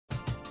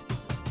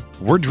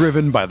We're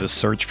driven by the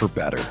search for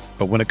better.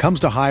 But when it comes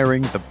to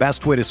hiring, the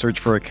best way to search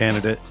for a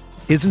candidate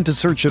isn't to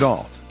search at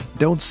all.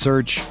 Don't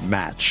search,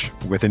 match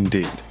with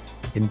Indeed.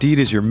 Indeed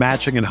is your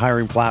matching and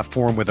hiring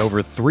platform with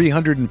over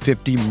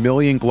 350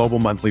 million global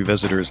monthly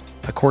visitors,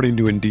 according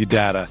to Indeed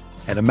data,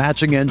 and a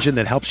matching engine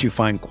that helps you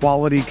find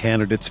quality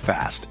candidates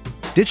fast.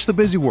 Ditch the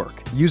busy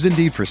work. Use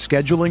Indeed for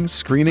scheduling,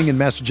 screening, and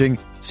messaging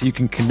so you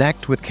can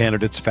connect with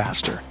candidates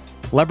faster.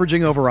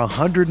 Leveraging over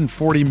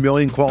 140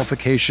 million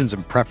qualifications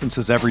and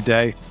preferences every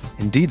day,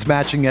 Indeed's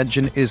matching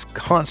engine is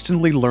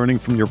constantly learning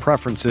from your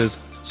preferences,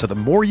 so the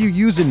more you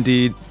use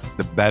Indeed,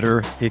 the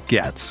better it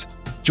gets.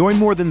 Join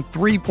more than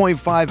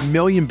 3.5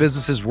 million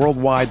businesses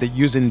worldwide that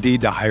use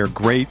Indeed to hire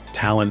great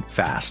talent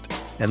fast.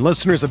 And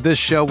listeners of this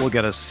show will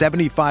get a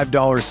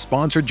 $75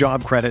 sponsored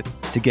job credit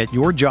to get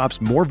your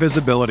jobs more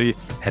visibility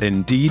at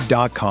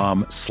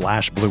Indeed.com/Blue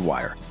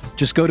Wire.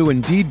 Just go to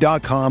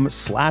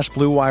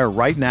Indeed.com/Blue Wire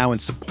right now and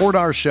support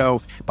our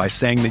show by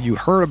saying that you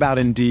heard about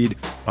Indeed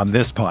on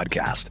this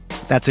podcast.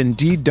 That's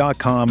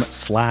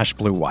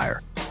Indeed.com/Blue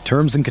Wire.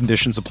 Terms and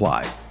conditions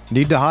apply.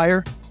 Need to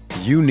hire?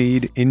 You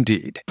need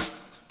Indeed.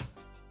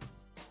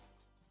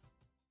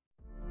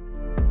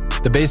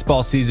 The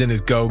baseball season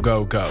is go,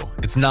 go, go.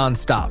 It's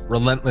nonstop,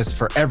 relentless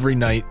for every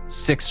night,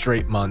 6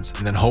 straight months,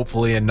 and then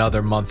hopefully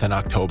another month in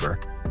October.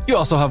 You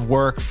also have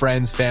work,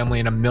 friends, family,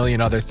 and a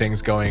million other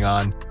things going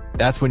on.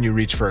 That's when you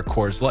reach for a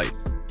Coors Light.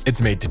 It's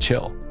made to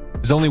chill.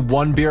 There's only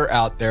one beer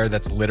out there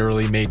that's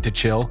literally made to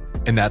chill,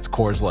 and that's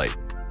Coors Light.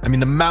 I mean,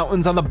 the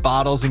mountains on the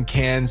bottles and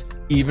cans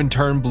even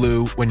turn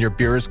blue when your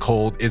beer is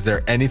cold. Is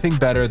there anything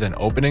better than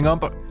opening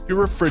up your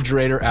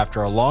refrigerator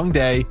after a long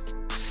day,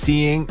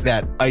 seeing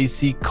that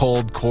icy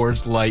cold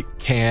Coors Light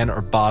can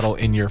or bottle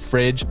in your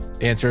fridge?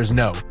 The answer is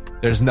no.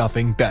 There's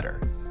nothing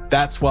better.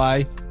 That's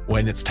why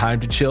when it's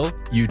time to chill,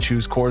 you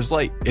choose Coors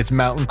Light. It's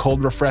mountain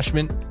cold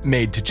refreshment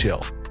made to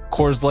chill.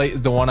 Coors Light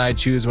is the one I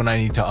choose when I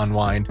need to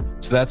unwind.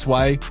 So that's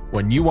why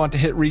when you want to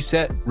hit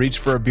reset, reach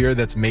for a beer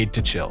that's made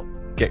to chill.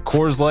 Get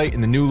Coors Light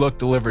in the new look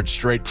delivered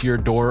straight to your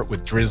door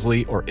with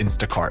Drizzly or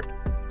Instacart.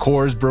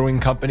 Coors Brewing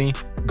Company,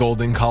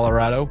 Golden,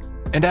 Colorado.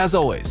 And as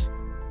always,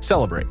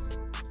 celebrate.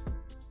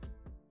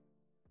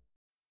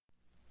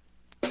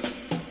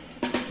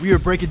 We are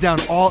breaking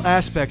down all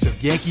aspects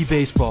of Yankee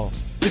baseball.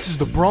 This is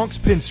the Bronx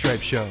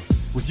Pinstripe Show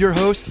with your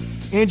hosts,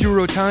 Andrew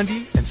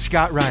Rotondi and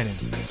Scott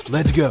Reinen.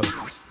 Let's go.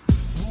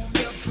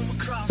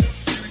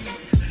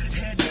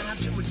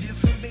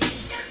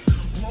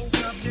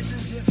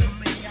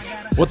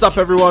 What's up,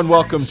 everyone?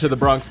 Welcome to the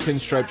Bronx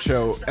Pinstripe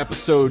Show,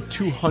 episode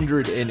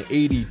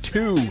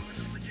 282.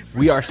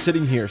 We are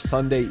sitting here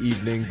Sunday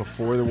evening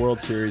before the World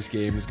Series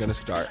game is going to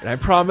start. And I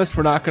promise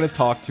we're not going to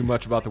talk too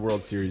much about the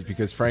World Series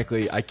because,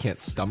 frankly, I can't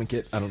stomach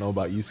it. I don't know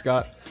about you,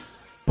 Scott.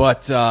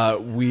 But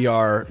we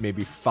are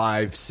maybe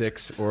 5,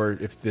 6, or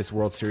if this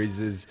World Series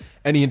is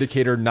any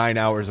indicator, 9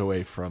 hours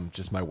away from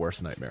just my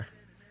worst nightmare.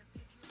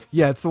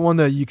 Yeah, it's the one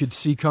that you could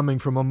see coming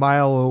from a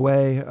mile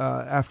away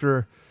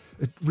after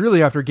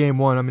game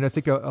one. I mean, I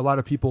think a lot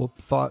of people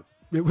thought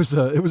it was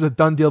a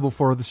done deal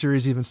before the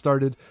series even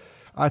started.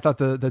 I thought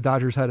the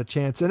Dodgers had a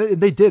chance,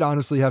 and they did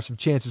honestly have some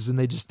chances, and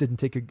they just didn't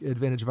take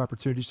advantage of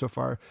opportunity so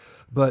far.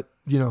 But,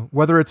 you know,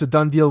 whether it's a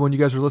done deal when you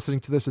guys are listening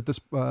to this at this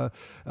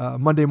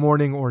Monday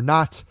morning or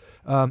not,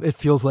 it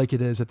feels like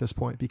it is at this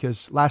point,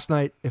 because last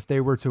night, if they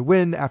were to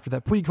win after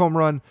that Puig home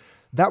run,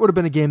 that would have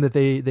been a game that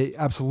they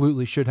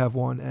absolutely should have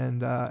won,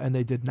 and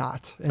they did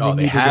not. And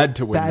they had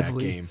to win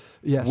badly. That game.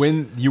 Yes.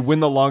 When you win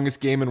the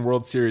longest game in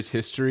World Series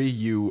history,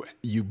 you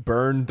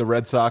burn the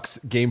Red Sox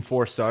Game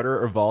 4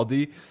 starter,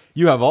 Eovaldi.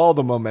 You have all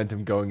the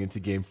momentum going into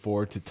Game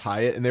 4 to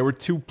tie it, and they were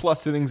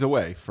 2+ innings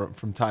away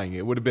from tying it.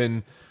 It would have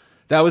been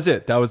 – that was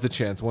it. That was the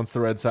chance. Once the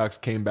Red Sox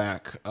came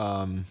back,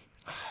 I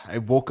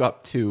woke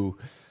up to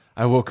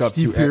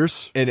Steve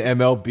Pearce. An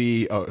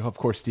MLB, of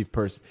course, Steve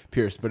Pearce,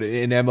 but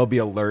an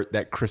MLB alert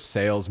that Chris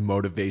Sale's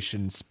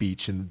motivation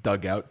speech in the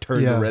dugout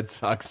turned the Red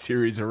Sox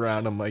series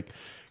around. I'm like,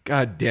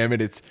 God damn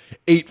it! It's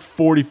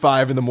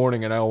 8:45 in the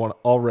morning, and I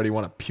already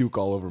want to puke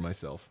all over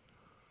myself.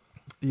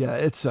 Yeah,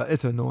 it's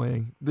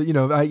annoying. You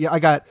know, I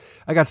got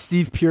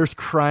Steve Pearce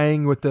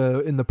crying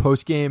in the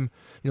post game,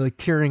 you know, like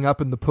tearing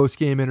up in the post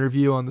game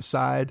interview on the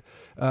side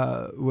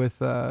with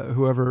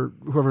whoever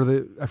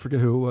I forget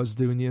who it was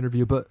doing the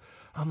interview, but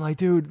I'm like,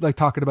 dude, like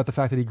talking about the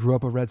fact that he grew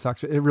up a Red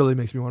Sox, it really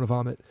makes me want to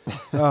vomit.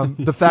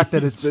 The fact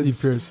that it's Steve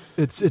Pearce,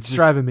 it's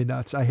driving me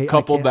nuts.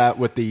 Couple that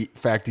with the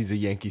fact he's a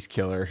Yankees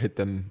killer, hit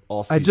them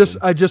all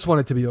season. I just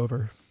want it to be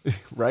over.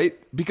 Right?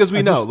 Because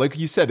we know, like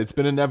you said, it's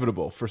been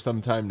inevitable for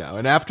some time now.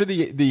 And after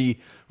the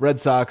Red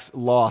Sox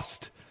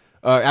lost,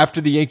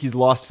 after the Yankees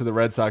lost to the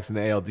Red Sox in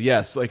the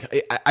ALDS,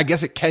 like I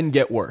guess it can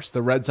get worse.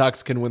 The Red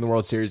Sox can win the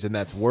World Series, and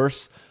that's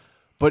worse.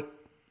 But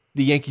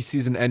the Yankee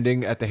season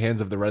ending at the hands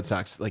of the Red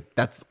Sox, like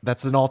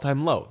that's an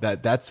all-time low.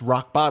 That's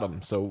rock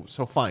bottom. So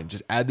fine,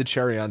 just add the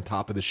cherry on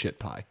top of the shit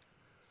pie.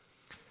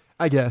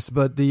 I guess,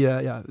 but to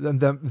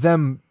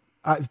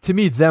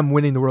me, them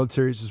winning the World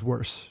Series is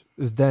worse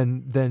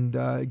than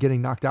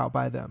getting knocked out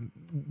by them.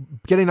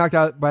 Getting knocked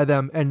out by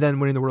them and then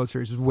winning the World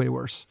Series is way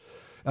worse.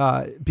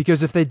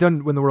 Because if they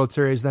didn't win the World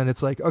Series, then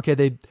it's like, okay,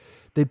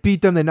 they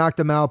beat them, they knocked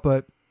them out,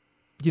 but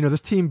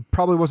this team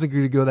probably wasn't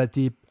going to go that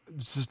deep.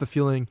 It's just the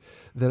feeling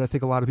that I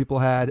think a lot of people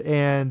had,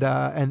 and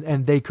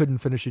they couldn't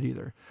finish it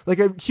either.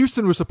 Like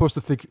Houston was supposed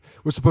to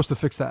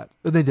fix that,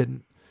 and they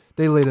didn't.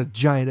 They laid a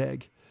giant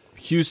egg.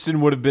 Houston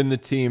would have been the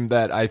team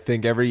that I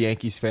think every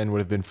Yankees fan would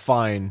have been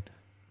fine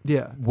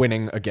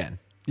winning again.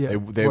 Yeah,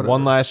 they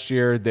won last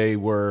year. They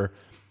were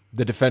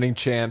the defending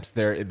champs.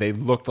 They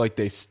looked like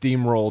they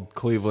steamrolled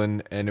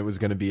Cleveland, and it was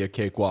going to be a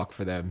cakewalk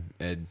for them,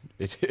 and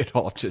it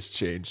all just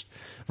changed.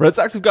 Red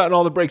Sox have gotten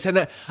all the breaks,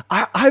 and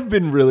I've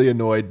been really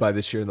annoyed by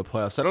this year in the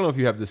playoffs. I don't know if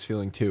you have this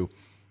feeling too.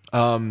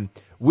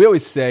 We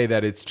always say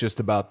that it's just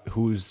about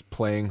who's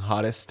playing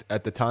hottest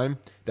at the time.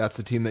 That's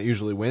the team that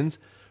usually wins.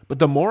 But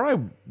the more I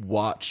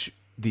watch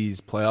these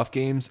playoff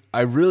games,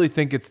 I really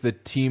think it's the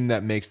team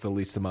that makes the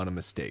least amount of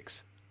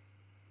mistakes.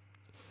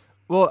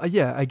 Well,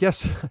 yeah, I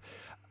guess.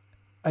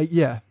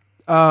 The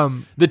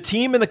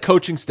team and the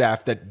coaching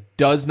staff that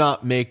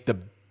doesn't make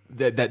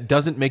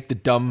the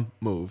dumb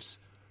moves,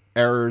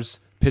 errors,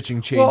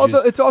 pitching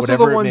changes, it's also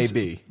whatever the ones, it may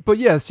be. But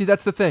yeah, see,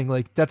 that's the thing.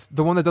 Like that's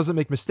the one that doesn't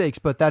make mistakes,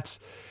 but that's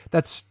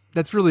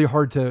really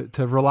hard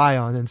to rely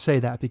on and say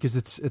that, because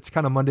it's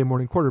kind of Monday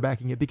morning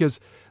quarterbacking it, because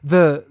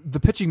the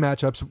pitching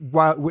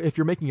matchups, if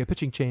you're making a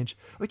pitching change,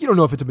 like you don't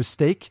know if it's a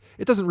mistake.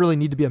 It doesn't really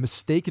need to be a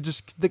mistake.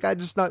 The guy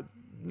just not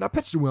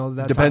pitching well.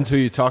 That depends time.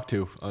 Who you talk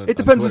to. It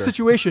depends the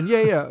situation.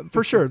 Yeah,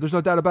 for sure. There's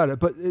no doubt about it.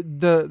 But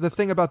the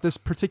thing about this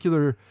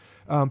particular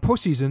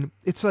postseason,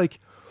 it's like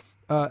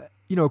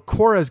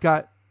Cora's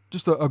got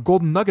just a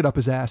golden nugget up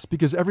his ass,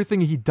 because everything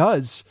he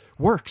does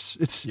works.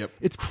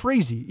 It's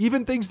crazy.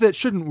 Even things that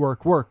shouldn't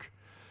work.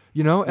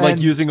 Like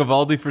using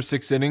Evaldi for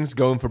 6 innings,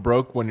 going for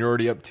broke when you're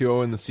already up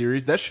 2-0 in the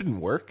series. That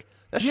shouldn't work.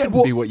 That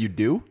shouldn't be what you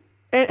do.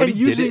 And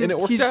he did it, and it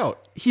worked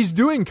out. He's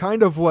doing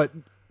kind of what.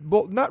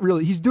 Well, not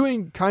really. He's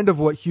doing kind of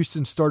what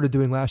Houston started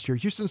doing last year.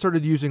 Houston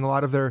started using a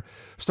lot of their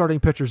starting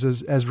pitchers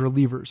as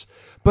relievers.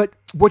 But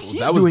what he's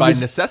doing that was by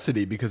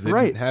necessity, because they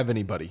didn't have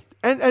anybody.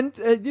 And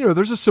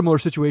there's a similar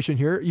situation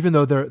here, even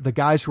though the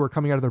guys who are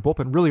coming out of their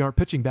bullpen really aren't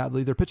pitching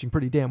badly. They're pitching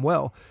pretty damn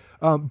well.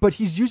 But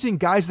he's using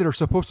guys that are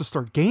supposed to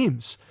start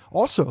games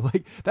also.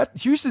 Like that,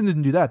 Houston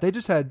didn't do that. They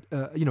just had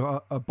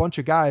a bunch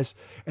of guys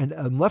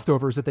and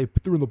leftovers that they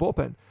threw in the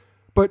bullpen.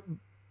 But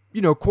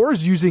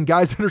Cora's using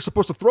guys that are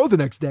supposed to throw the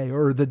next day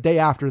or the day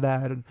after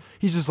that, and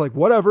he's just like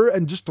whatever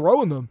and just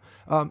throwing them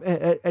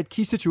at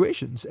key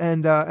situations,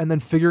 and then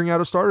figuring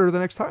out a starter the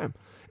next time.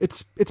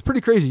 It's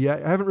pretty crazy.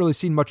 I haven't really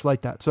seen much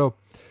like that. So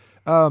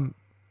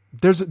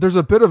there's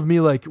a bit of me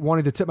like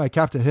wanting to tip my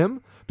cap to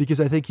him,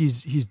 because I think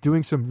he's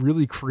doing some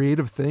really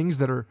creative things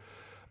that are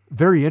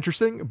very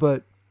interesting,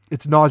 but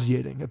it's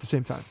nauseating at the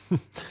same time.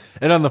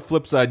 And on the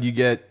flip side, you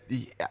get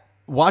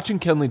watching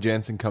Kenley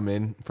Jansen come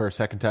in for a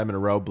second time in a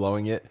row,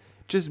 blowing it,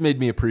 just made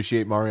me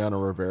appreciate Mariano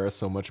Rivera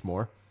so much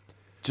more.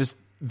 Just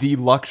the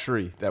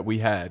luxury that we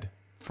had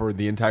for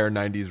the entire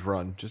 90s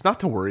run, just not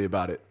to worry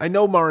about it. I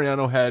know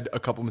Mariano had a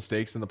couple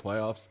mistakes in the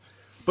playoffs,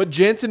 but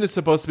Jansen is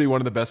supposed to be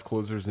one of the best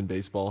closers in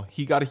baseball.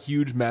 He got a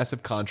huge,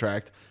 massive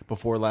contract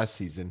before last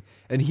season,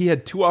 and he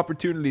had 2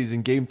 opportunities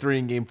in Game 3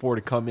 and Game 4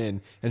 to come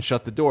in and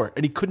shut the door,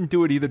 and he couldn't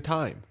do it either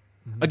time.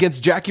 Mm-hmm.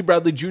 Against Jackie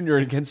Bradley Jr.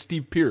 and against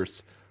Steve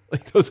Pearce.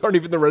 Like, those aren't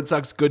even the Red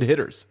Sox good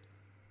hitters.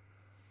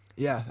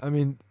 Yeah, I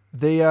mean,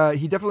 he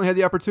definitely had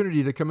the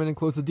opportunity to come in and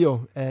close the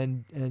deal,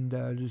 and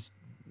just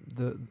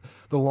the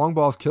long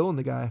ball's killing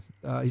the guy.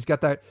 He's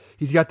got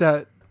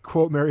that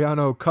quote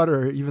Mariano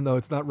cutter, even though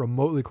it's not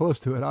remotely close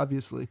to it,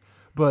 obviously.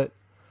 But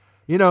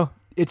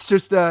it's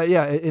just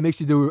it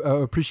makes you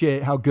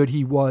appreciate how good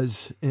he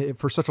was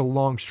for such a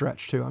long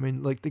stretch too. I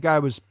mean, like the guy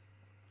was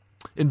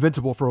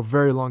invincible for a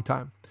very long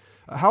time.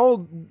 How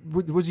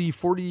old was he?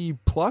 40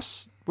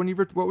 plus?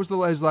 What was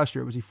his last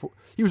year? Was he?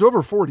 He was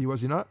over 40,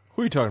 was he not?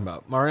 Who are you talking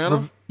about?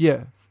 Mariano?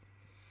 Yeah.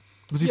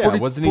 Was he 40,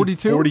 wasn't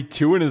 42? He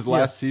 42 in his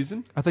last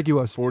season? I think he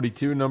was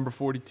 42, number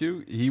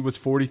 42. He was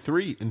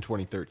 43 in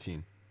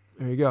 2013.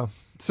 There you go.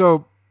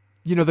 So,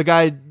 the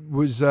guy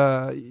was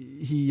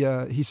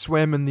he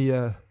swam in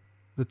the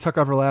Tuck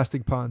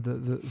Everlasting pond,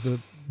 the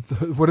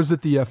what is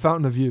it? The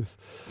Fountain of Youth.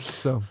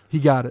 So he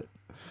got it.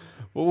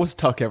 What was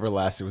Tuck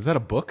Everlasting? Was that a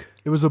book?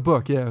 It was a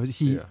book. Yeah.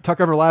 Tuck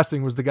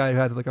Everlasting was the guy who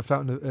had like a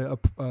fountain,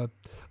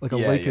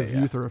 lake of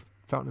youth or a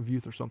fountain of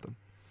youth or something.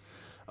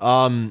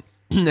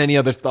 Any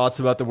other thoughts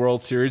about the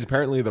World Series?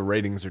 Apparently the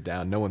ratings are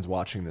down. No one's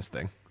watching this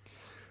thing.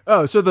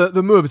 Oh, so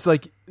the moves,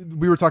 like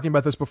we were talking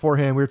about this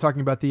beforehand. We were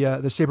talking about the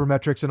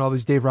sabermetrics and all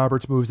these Dave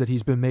Roberts moves that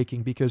he's been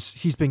making, because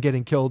he's been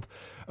getting killed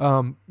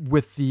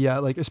with the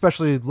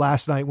especially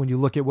last night when you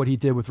look at what he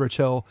did with Rich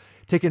Hill,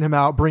 taking him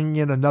out, bringing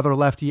in another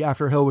lefty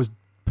after Hill was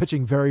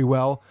pitching very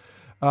well,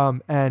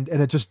 and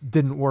it just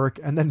didn't work.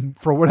 And then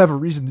for whatever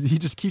reason, he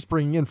just keeps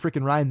bringing in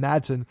freaking Ryan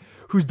Madsen,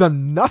 who's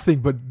done nothing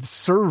but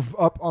serve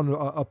up on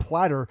a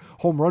platter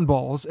home run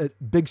balls at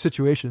big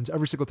situations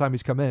every single time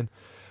he's come in.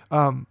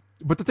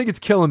 But the thing that's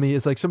killing me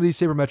is like some of these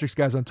sabermetrics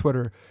guys on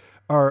Twitter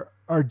are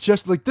are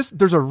just like this.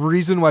 There's a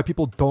reason why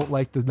people don't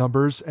like the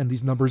numbers and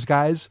these numbers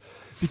guys,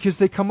 because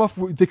they come up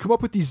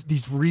with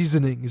these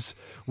reasonings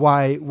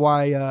why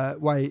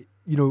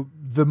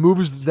the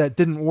moves that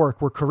didn't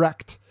work were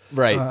correct.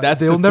 Right.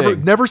 They'll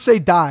never say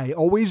die.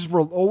 Always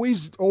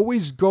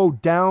go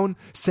down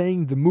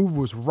saying the move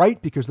was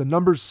right because the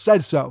numbers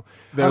said so.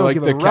 They're I don't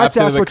give a rat's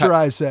ass what your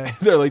eyes say.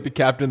 They're like the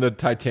captain of the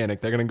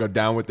Titanic. They're going to go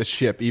down with the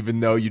ship,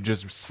 even though you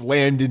just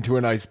slammed into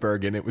an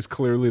iceberg and it was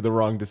clearly the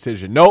wrong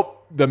decision.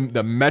 Nope. The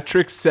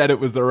metrics said it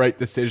was the right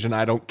decision.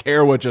 I don't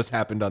care what just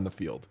happened on the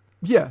field.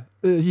 Yeah.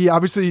 He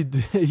obviously,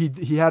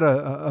 he had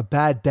a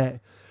bad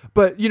day,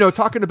 but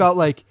talking about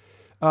like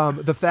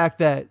the fact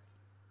that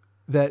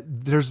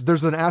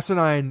there's an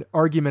asinine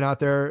argument out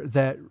there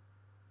that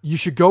you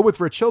should go with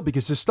Rich Hill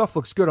because his stuff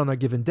looks good on a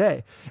given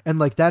day. And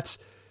like,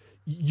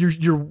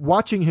 you're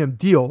watching him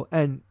deal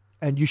and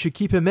you should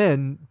keep him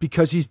in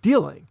because he's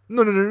dealing.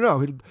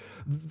 No.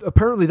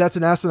 Apparently that's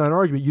an asinine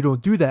argument. You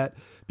don't do that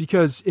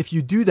because if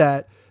you do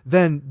that,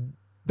 then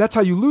that's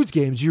how you lose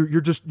games.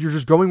 You're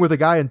just going with a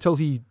guy until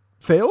he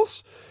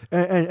fails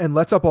and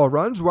lets up all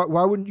runs.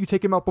 Why wouldn't you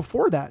take him out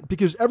before that?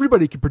 Because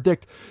everybody can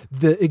predict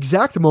the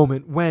exact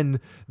moment when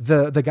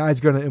the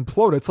guy's going to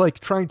implode. It's like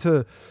trying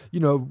to,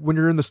 when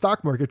you're in the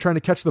stock market, trying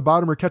to catch the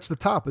bottom or catch the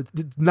top.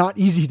 It's not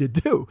easy to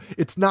do.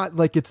 It's not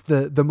like it's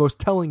the most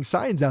telling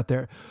signs out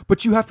there,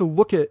 but you have to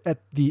look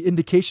at the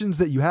indications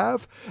that you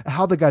have,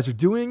 how the guys are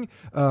doing,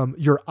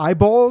 your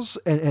eyeballs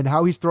and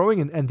how he's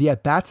throwing and the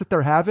at-bats that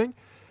they're having,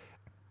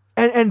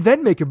 and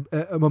then make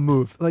a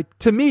move. Like,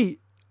 to me,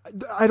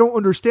 I don't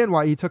understand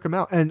why he took him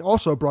out and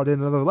also brought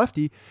in another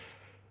lefty.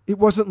 It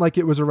wasn't like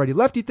it was a righty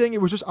lefty thing. It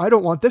was just, I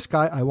don't want this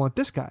guy. I want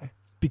this guy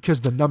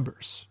because the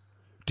numbers.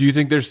 Do you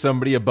think there's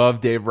somebody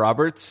above Dave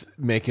Roberts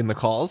making the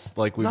calls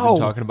like we've been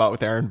talking about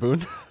with Aaron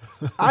Boone?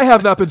 I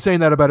have not been saying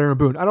that about Aaron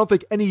Boone. I don't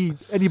think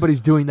anybody's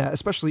doing that,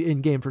 especially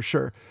in game for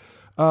sure.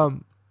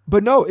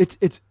 But no,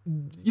 it's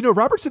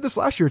Roberts did this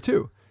last year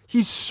too.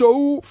 He's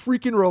so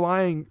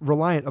freaking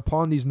reliant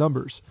upon these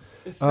numbers.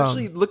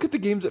 Especially look at the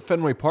games at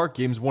Fenway Park,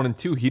 games 1 and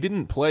 2. He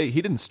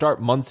didn't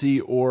start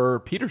Muncy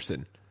or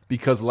Peterson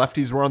because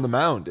lefties were on the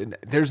mound. And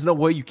there's no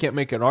way you can't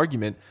make an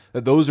argument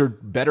that those are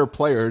better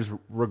players,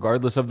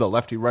 regardless of the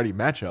lefty-righty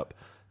matchup,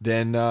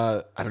 than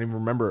I don't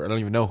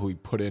even know who he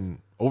put in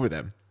over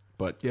them.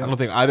 But yeah. I don't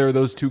think either of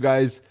those two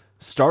guys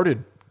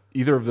started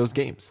either of those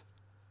games.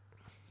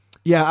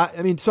 Yeah,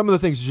 I mean, some of the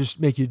things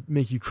just make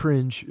you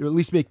cringe, or at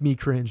least make me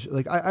cringe.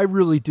 Like, I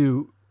really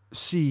do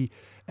see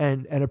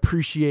and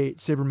appreciate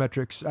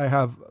sabermetrics. I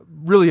have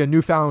really a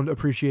newfound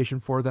appreciation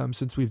for them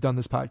since we've done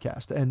this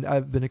podcast, and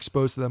I've been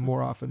exposed to them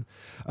more often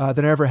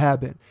than I ever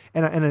have been.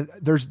 And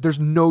there's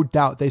no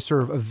doubt they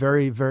serve a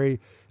very, very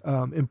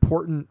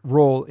important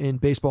role in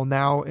baseball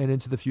now and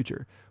into the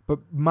future. But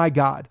my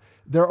God,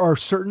 there are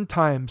certain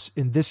times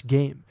in this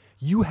game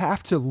you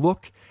have to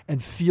look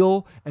and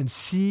feel and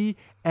see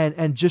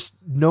and just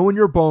know in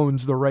your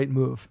bones the right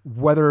move,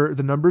 whether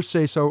the numbers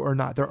say so or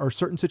not. There are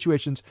certain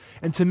situations,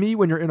 and to me,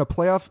 when you're in a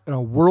playoff, in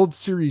a World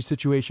Series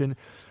situation,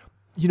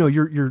 you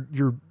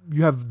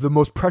have the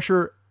most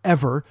pressure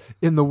ever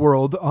in the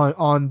world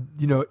on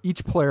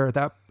each player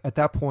at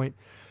that point.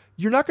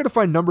 You're not going to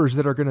find numbers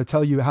that are going to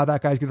tell you how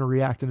that guy's going to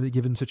react in a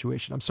given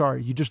situation. I'm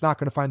sorry, you're just not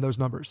going to find those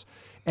numbers.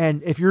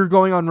 And if you're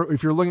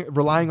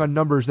relying on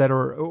numbers that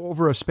are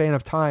over a span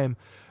of time,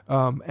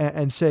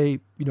 and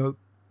say,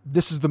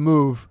 this is the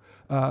move,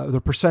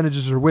 the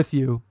percentages are with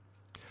you.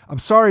 I'm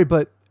sorry,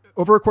 but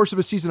over a course of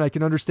a season, I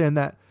can understand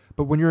that.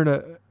 But when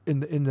you're in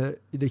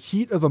the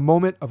heat of the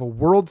moment of a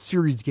World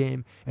Series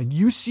game and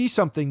you see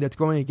something that's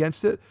going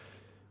against it,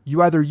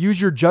 you either use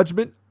your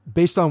judgment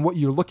based on what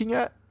you're looking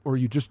at, or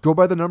you just go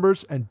by the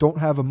numbers and don't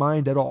have a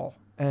mind at all.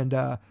 And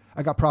I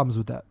got problems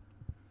with that.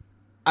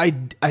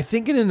 I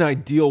think in an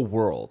ideal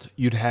world,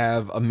 you'd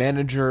have a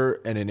manager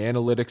and an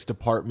analytics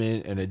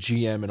department and a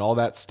GM and all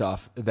that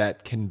stuff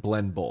that can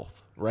blend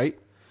both, right?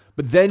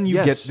 But then you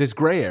get this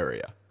gray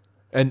area.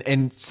 And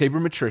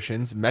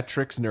sabermetricians,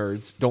 metrics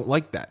nerds don't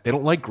like that. They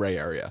don't like gray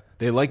area.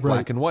 They like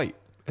black and white.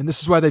 And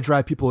this is why they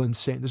drive people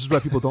insane. This is why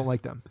people don't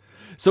like them.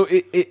 So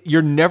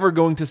you're never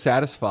going to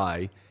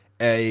satisfy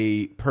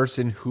a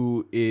person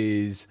who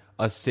is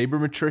a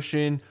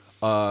sabermetrician,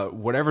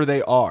 whatever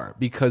they are,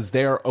 because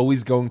they're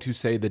always going to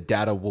say the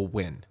data will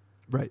win.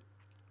 Right.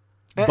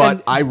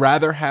 But I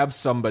rather have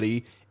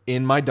somebody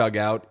in my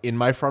dugout, in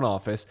my front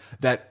office,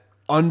 that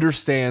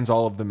understands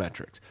all of the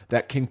metrics,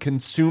 that can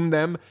consume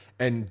them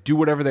and do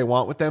whatever they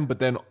want with them, but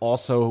then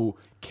also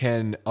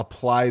can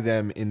apply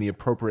them in the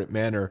appropriate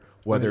manner,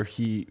 whether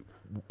he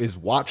is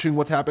watching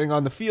what's happening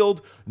on the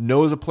field,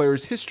 knows a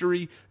player's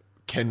history,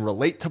 can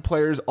relate to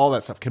players, all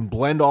that stuff, can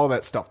blend all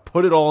that stuff,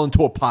 put it all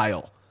into a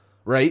pile,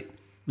 right?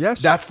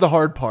 Yes. That's the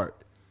hard part.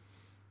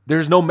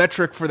 There's no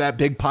metric for that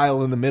big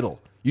pile in the middle.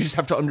 You just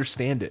have to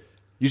understand it.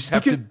 You just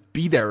have to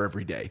be there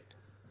every day.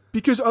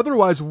 Because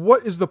otherwise,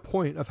 what is the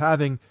point of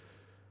having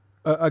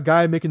a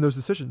guy making those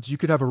decisions? You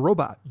could have a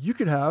robot. You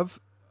could have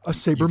A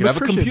sabermetrician. You could have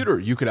a computer.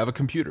 You could have a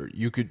computer.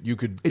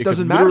 It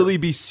doesn't could matter. literally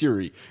be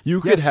Siri.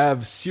 You could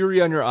have Siri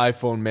on your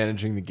iPhone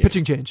managing the game.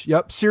 Pitching change.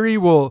 Yep. Siri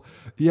will.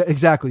 Yeah,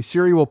 exactly.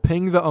 Siri will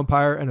ping the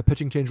umpire, and a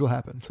pitching change will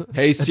happen.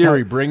 Hey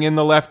Siri, bring in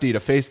the lefty to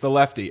face the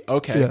lefty.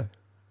 Okay. Yeah.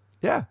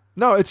 Yeah.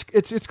 No, it's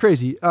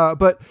crazy.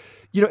 But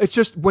it's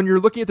just when you're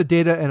looking at the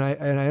data, and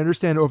I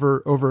understand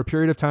over a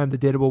period of time the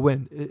data will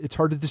win. It's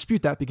hard to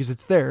dispute that because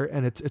it's there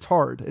and it's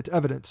hard. It's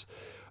evidence.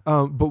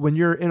 But when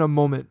you're in a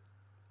moment.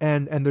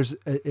 And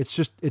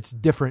it's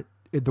different.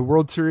 The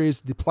World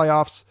Series, the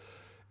playoffs,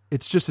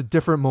 it's just a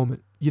different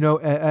moment,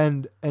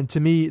 and to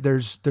me,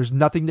 there's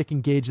nothing that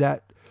can gauge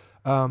that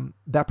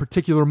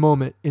particular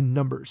moment in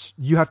numbers.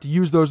 You have to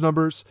use those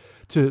numbers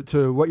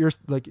to what you're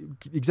like,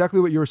 exactly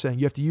what you were saying.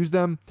 You have to use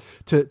them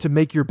to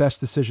make your best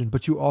decision,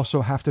 but you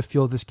also have to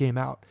feel this game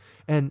out.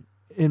 And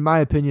in my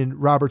opinion,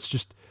 Roberts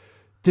just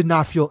did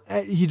not feel,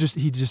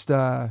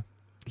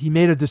 he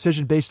made a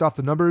decision based off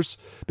the numbers,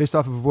 based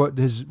off of what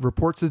his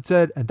reports had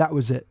said, and that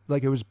was it.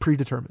 Like, it was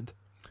predetermined.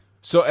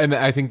 So, and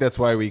I think that's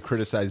why we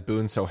criticized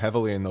Boone so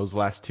heavily in those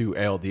last two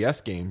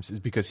ALDS games, is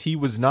because he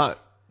was not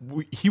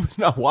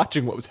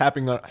watching what was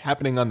happening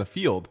on the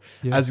field,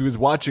 as he was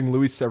watching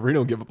Luis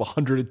Severino give up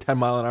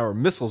 110-mile-an-hour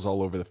missiles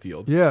all over the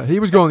field. Yeah, he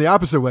was going the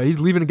opposite way. He's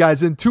leaving the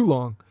guys in too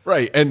long.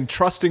 Right, and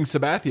trusting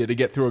Sabathia to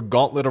get through a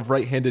gauntlet of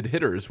right-handed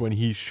hitters when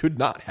he should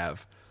not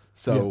have.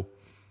 So... Yeah.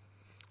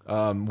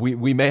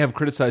 We may have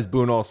criticized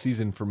Boone all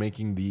season for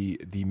making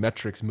the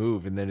metrics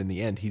move, and then in the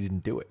end, he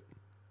didn't do it.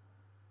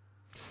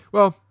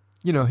 Well,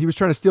 he was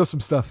trying to steal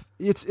some stuff.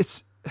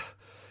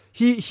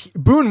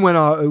 Boone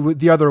went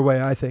the other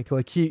way. I think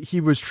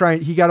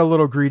he got a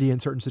little greedy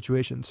in certain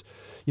situations.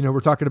 We're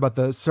talking about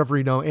the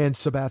Severino and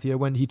Sabathia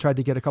when he tried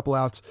to get a couple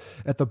outs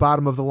at the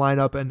bottom of the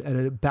lineup, and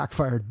it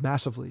backfired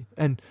massively.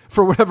 And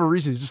for whatever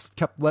reason, he just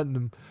kept letting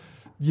him.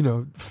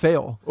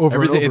 Fail over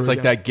everything. And over it's like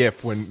again. that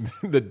GIF when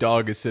the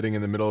dog is sitting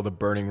in the middle of the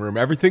burning room.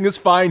 Everything is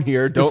fine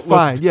here. It's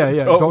fine. Yeah.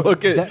 Don't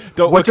look at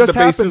the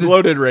bases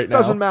loaded right now.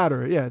 Doesn't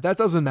matter. Yeah, that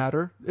doesn't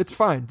matter. It's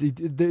fine.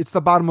 It's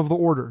the bottom of the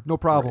order. No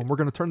problem. Right. We're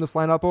going to turn this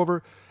lineup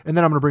over, and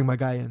then I'm going to bring my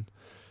guy in.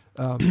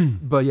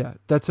 But yeah,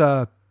 that's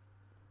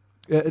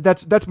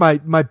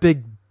my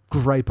big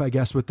gripe, I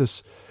guess, with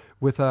this,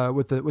 with the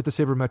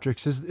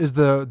sabermetrics is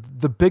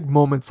the big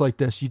moments like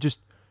this.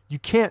 You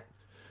can't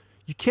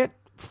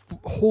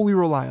wholly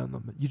rely on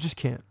them. You just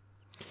can't.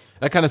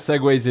 That kind of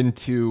segues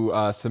into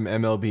some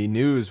MLB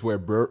news where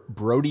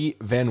Brody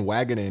Van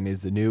Wagenen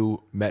is the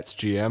new Mets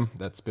GM.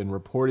 That's been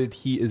reported.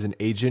 He is an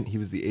agent. He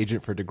was the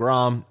agent for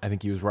DeGrom. I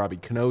think he was Robbie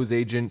Cano's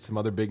agent, some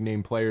other big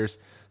name players.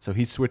 So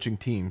he's switching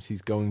teams.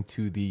 He's going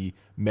to the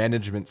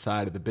management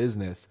side of the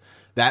business.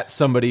 That's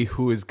somebody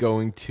who is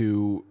going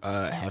to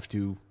have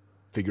to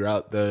figure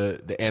out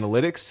the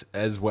analytics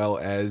as well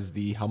as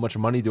the how much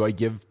money do I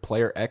give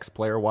player X,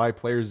 player Y,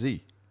 player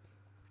Z.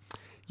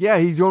 Yeah,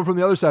 he's going from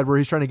the other side where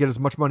he's trying to get as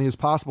much money as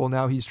possible.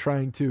 Now he's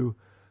trying to,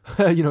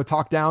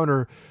 talk down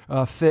or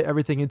fit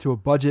everything into a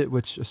budget,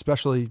 which,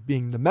 especially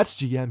being the Mets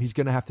GM, he's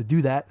going to have to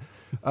do that.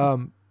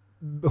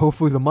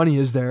 Hopefully the money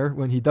is there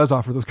when he does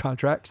offer those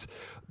contracts.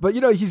 But,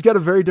 he's got a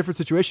very different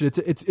situation.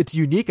 It's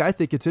unique. I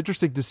think it's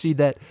interesting to see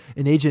that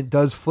an agent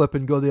does flip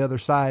and go the other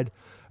side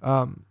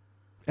and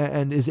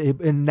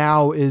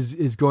now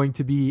is going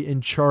to be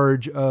in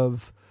charge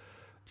of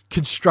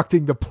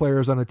constructing the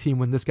players on a team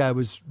when this guy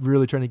was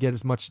really trying to get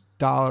as much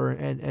dollar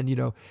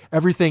and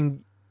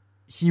everything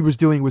he was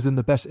doing was in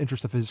the best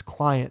interest of his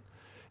client,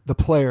 the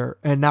player,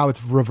 and now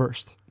it's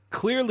reversed.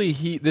 Clearly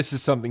this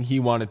is something he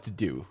wanted to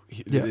do.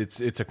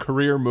 It's a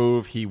career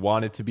move. He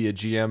wanted to be a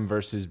GM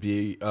versus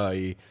be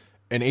an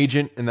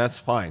agent, and that's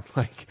fine.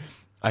 Like,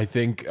 I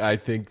think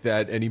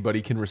that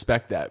anybody can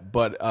respect that.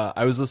 But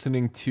I was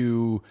listening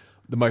to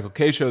the Michael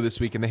Kay show this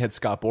week, and they had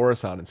Scott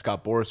Boras on, and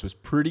Scott Boras was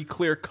pretty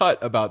clear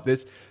cut about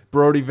this.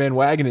 Brody Van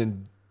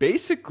Wagenen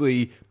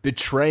basically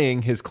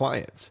betraying his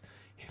clients.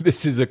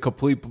 This is a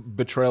complete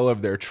betrayal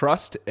of their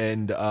trust,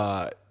 and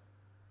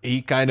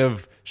he kind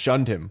of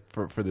shunned him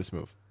for this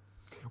move.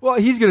 Well,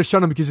 he's going to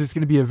shun him because it's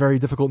going to be a very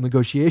difficult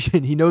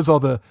negotiation. He knows all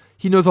the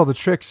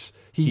tricks.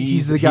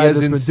 He's the guy that's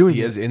been doing it.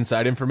 He has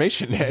inside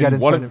information. And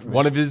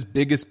one of his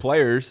biggest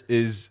players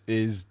is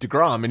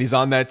DeGrom, and he's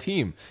on that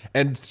team.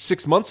 And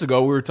 6 months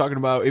ago, we were talking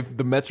about if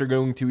the Mets are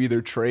going to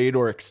either trade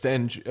or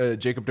extend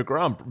Jacob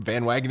DeGrom.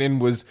 Van Wagenen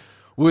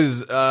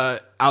was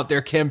out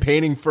there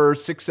campaigning for a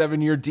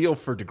 6-7 year deal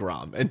for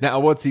DeGrom. And now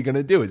what's he going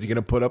to do? Is he going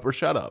to put up or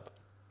shut up?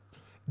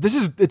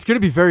 It's going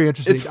to be very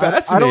interesting. It's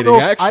fascinating.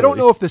 I don't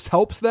know if this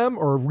helps them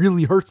or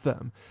really hurts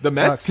them. The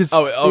Mets?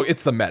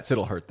 It's the Mets.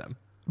 It'll hurt them.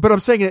 But I'm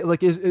saying it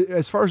like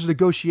as far as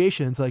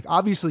negotiations, like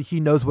obviously he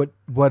knows what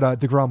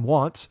DeGrom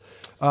wants.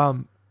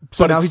 So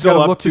but now he's got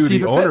to look to see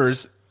the if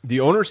owners. Fits. The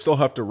owners still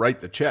have to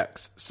write the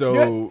checks.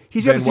 So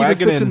he's got to see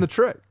if it fits in the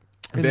trick.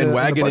 Van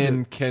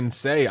Wagenen can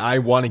say, "I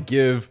want to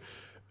give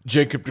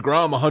Jacob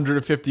DeGrom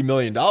 $150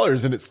 million,"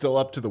 and it's still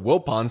up to the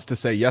Wilpons to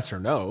say yes or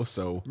no.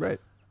 So right.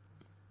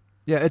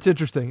 Yeah, it's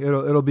interesting.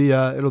 It'll be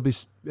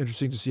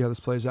interesting to see how this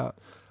plays out.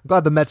 I'm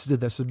glad the Mets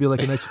did this. It'd be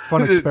like a nice,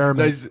 fun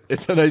experiment.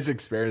 It's a nice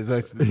experience.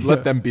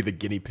 Let them be the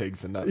guinea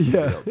pigs and not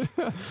somebody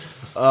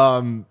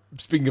else.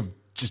 Speaking of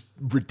just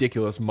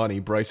ridiculous money,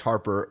 Bryce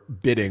Harper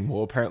bidding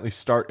will apparently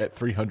start at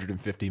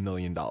 $350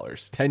 million.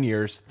 10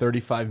 years,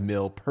 $35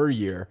 mil per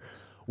year,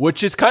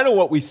 which is kind of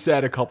what we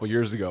said a couple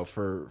years ago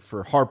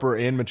for Harper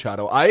and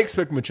Machado. I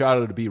expect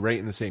Machado to be right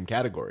in the same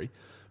category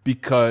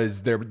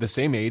because they're the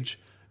same age.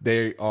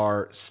 They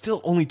are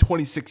still only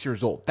 26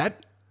 years old.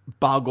 That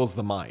boggles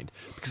the mind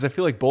because I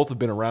feel like both have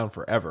been around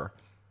forever.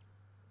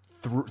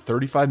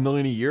 $35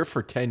 million a year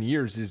for 10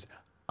 years is,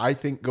 I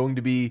think, going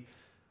to be.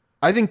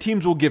 I think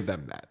teams will give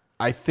them that.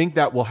 I think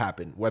that will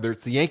happen, whether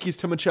it's the Yankees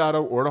to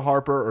Machado or to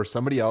Harper or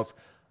somebody else.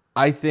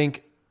 I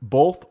think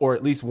both or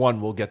at least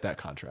one will get that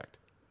contract.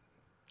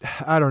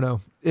 I don't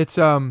know. It's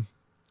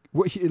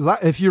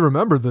if you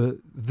remember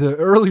the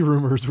early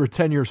rumors were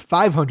 10 years,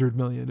 $500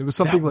 million. It was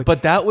something like.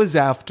 But that was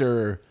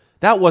after.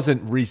 That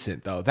wasn't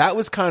recent though. That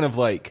was kind of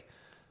like.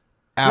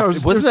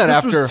 After, wasn't that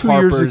after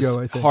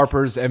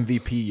Harper's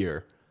MVP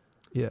year?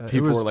 Yeah,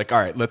 people were like, "All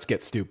right, let's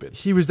get stupid."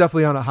 He was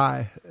definitely on a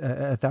high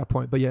at that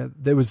point, but yeah,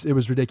 it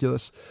was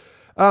ridiculous.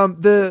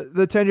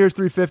 The 10 years,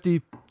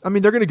 350. I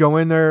mean, they're going to go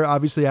in there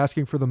obviously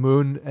asking for the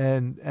moon,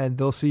 and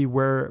they'll see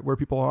where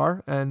people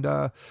are, and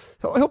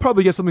he'll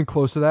probably get something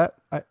close to that.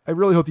 I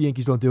really hope the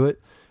Yankees don't do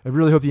it. I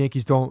really hope the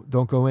Yankees don't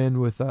go in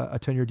with a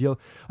 10-year deal.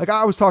 Like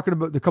I was talking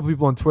about a couple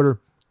people on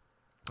Twitter.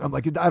 I'm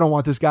like, I don't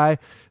want this guy.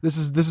 This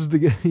is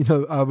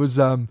the I was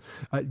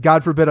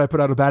God forbid I put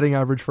out a batting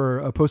average for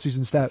a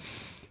postseason stat.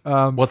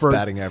 What's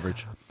batting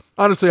average?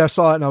 Honestly, I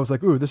saw it and I was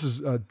like, ooh, this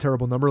is a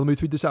terrible number. Let me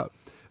tweet this out.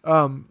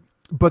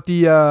 But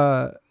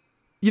the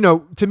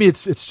to me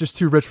it's just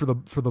too rich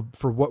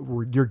for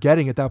what you're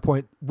getting at that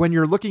point. When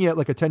you're looking at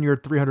like a 10-year,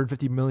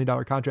 $350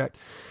 million contract,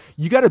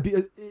 you got to be,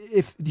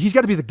 if he's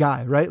got to be the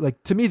guy, right?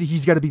 Like to me,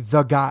 he's got to be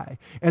the guy.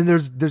 And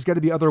there's got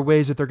to be other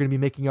ways that they're going to be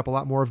making up a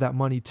lot more of that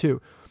money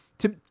too.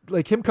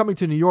 Like him coming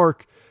to New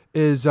York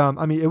is,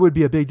 it would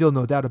be a big deal,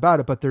 no doubt about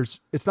it, but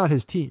it's not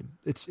his team.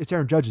 It's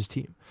Aaron Judge's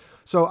team.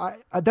 So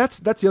that's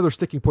the other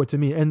sticking point to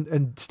me.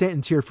 And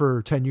Stanton's here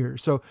for 10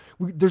 years. So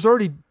there's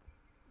already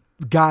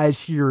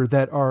guys here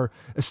that are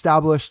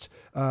established.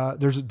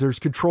 There's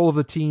control of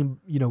the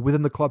team,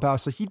 within the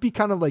clubhouse. So he'd be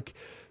kind of like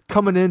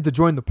coming in to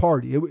join the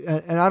party.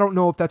 And I don't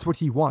know if that's what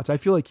he wants. I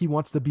feel like he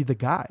wants to be the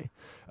guy.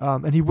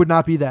 And he would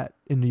not be that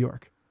in New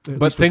York.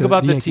 But think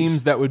about the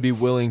teams that would be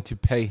willing to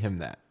pay him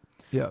that.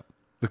 Yeah.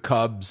 The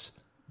Cubs,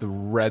 the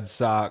Red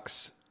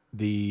Sox,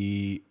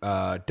 the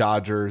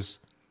Dodgers.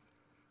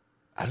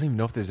 I don't even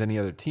know if there's any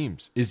other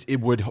teams.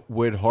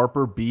 Would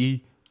Harper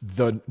be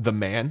the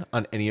man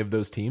on any of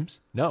those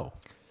teams? No.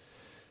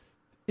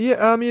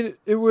 Yeah, I mean,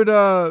 it would.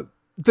 LA,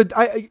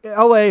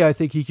 I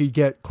think he could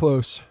get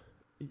close.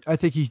 I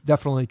think he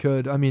definitely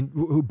could. I mean,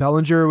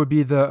 Bellinger would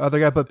be the other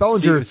guy, but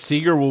Bellinger.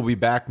 Seager will be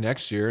back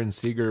next year, and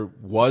Seager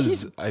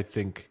was, I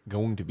think,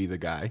 going to be the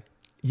guy.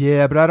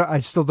 Yeah, but I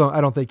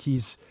don't think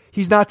he's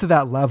not to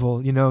that level.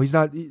 He's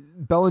not.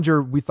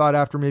 Bellinger, we thought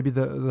after maybe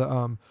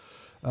the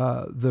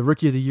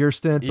Rookie of the Year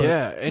stint. But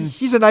yeah, and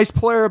he's a nice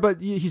player,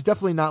 but he's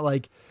definitely not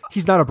like,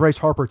 he's not a Bryce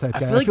Harper type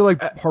guy. I feel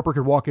like Harper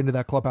could walk into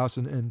that clubhouse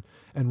and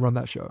run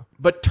that show.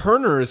 But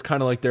Turner is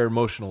kind of like their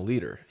emotional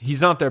leader.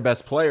 He's not their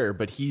best player,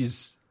 but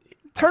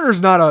Turner's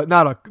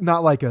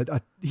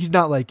he's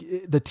not like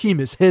the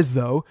team is his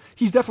though.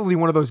 He's definitely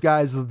one of those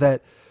guys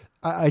that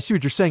I see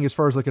what you're saying as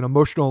far as like an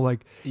emotional,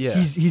 like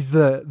he's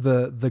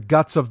the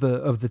guts of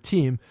the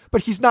team,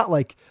 but he's not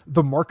like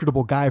the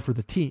marketable guy for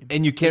the team.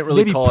 And you can't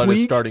really call it a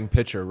starting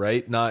pitcher,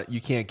 right? You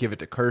can't give it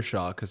to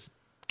Kershaw because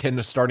can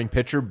a starting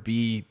pitcher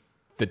be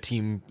the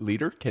team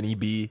leader? Can he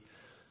be?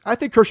 I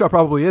think Kershaw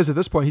probably is at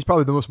this point. He's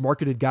probably the most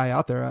marketed guy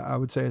out there, I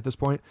would say at this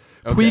point.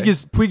 Okay.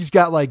 Puig's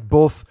got like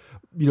both,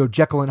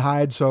 Jekyll and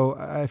Hyde. So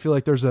I feel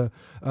like there's I'd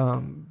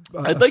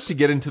like to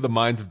get into the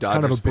minds of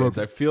Dodgers fans.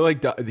 I feel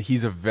like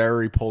he's a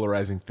very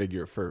polarizing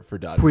figure for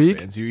Dodgers Puig?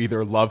 fans. You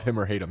either love him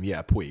or hate him.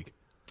 Yeah, Puig.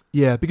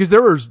 Yeah, because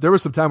there was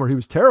some time where he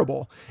was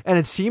terrible, and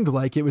it seemed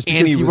like it was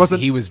because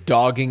he was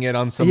dogging it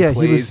on some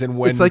plays, and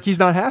when it's like he's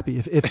not happy.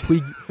 If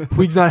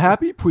Puig's not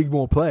happy, Puig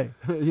won't play.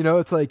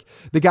 It's like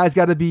the guy's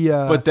got to be.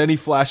 But then he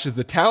flashes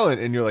the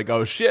talent, and you're like,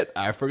 oh shit,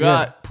 I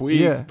forgot. Yeah,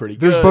 Puig's pretty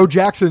good. There's Bo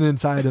Jackson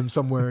inside him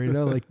somewhere.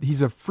 Like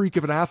he's a freak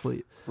of an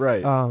athlete,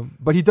 right?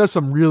 But he does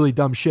some really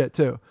dumb shit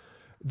too.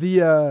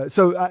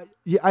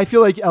 I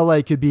feel like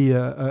LA could be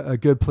a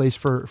good place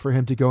for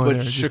him to go in there.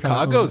 But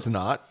Chicago's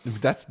not.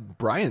 That's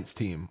Bryant's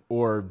team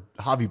or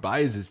Javi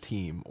Baez's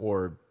team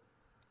or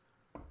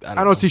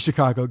I don't see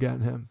Chicago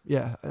getting him.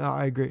 Yeah, no,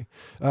 I agree.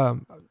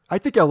 I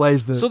think LA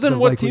is the. So then,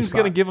 what team's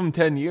going to give him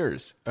 10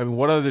 years? I mean,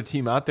 what other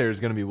team out there is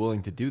going to be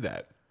willing to do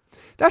that?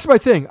 That's my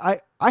thing. I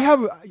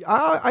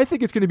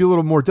think it's going to be a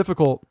little more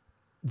difficult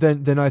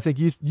than I think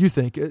you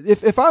think.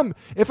 If I'm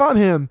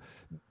him,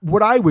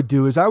 what I would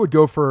do is I would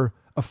go for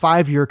a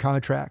 5-year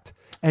contract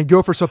and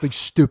go for something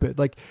stupid.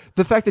 Like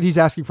the fact that he's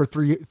asking for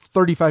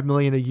 $35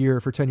 million a year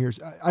for 10 years.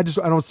 I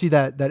don't see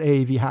that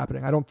AAV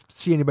happening. I don't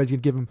see anybody's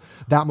going to give him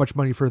that much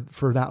money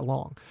for that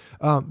long.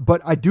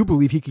 But I do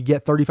believe he could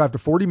get 35 to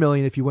 40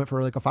 million if he went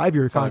for like a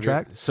 5-year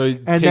contract. So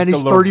and then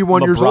he's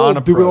 31 years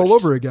old, do it all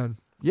over again.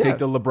 Yeah. Take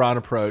the LeBron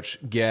approach,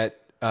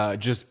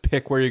 just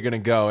pick where you're going to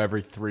go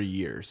every 3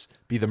 years.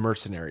 Be the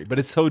mercenary. But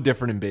it's so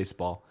different in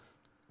baseball.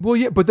 Well,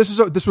 yeah, but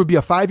this would be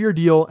a 5-year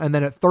deal, and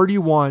then at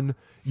 31,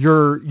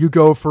 you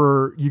go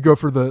for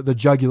the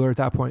jugular at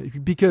that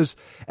point. Because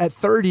at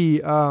 30,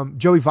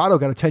 Joey Votto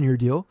got a 10-year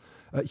deal.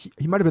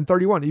 He might have been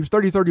 31. He was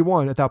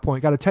 31 at that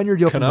point. Got a 10-year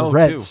deal from the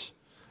Reds. Too.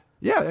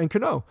 Yeah, and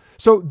Cano.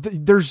 So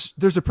there's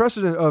a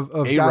precedent of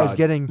guys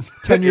getting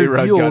 10-year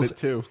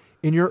deals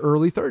in your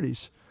early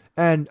 30s.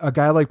 And a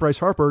guy like Bryce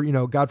Harper,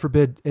 God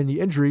forbid any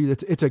injury,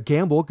 it's a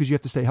gamble because you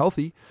have to stay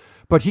healthy,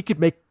 but he could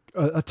make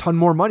a ton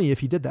more money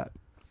if he did that.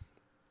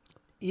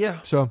 Yeah.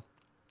 So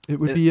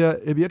it'd be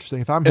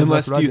interesting if I'm him.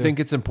 Unless, do you think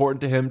it's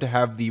important to him to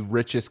have the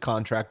richest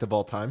contract of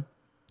all time?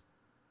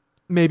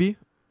 Maybe.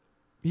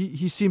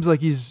 He seems like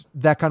he's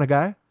that kind of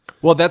guy.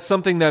 Well, that's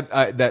something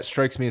that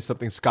strikes me as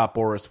something Scott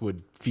Boras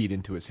would feed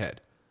into his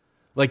head.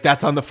 Like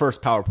that's on the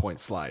first PowerPoint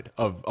slide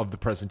of the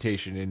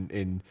presentation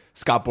in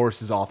Scott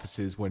Boras'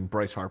 offices when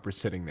Bryce Harper's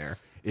sitting there,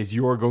 is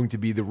you're going to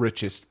be the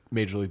richest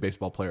Major League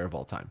Baseball player of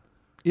all time.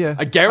 Yeah.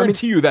 I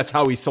guarantee you that's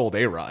how he sold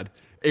A-Rod.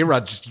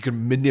 A-Rod just, you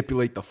can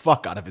manipulate the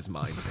fuck out of his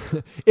mind.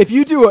 If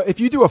you do a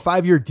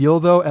 5-year deal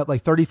though at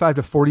like 35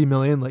 to 40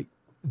 million, like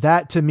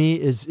that to me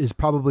is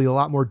probably a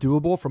lot more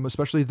doable from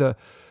especially the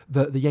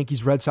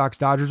Yankees, Red Sox,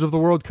 Dodgers of the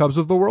world, Cubs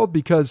of the world,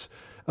 because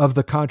of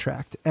the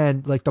contract,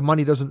 and like the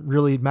money doesn't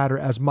really matter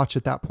as much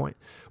at that point.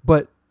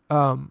 But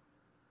Boras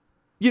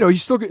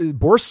is still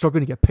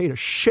going to get paid a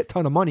shit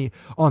ton of money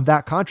on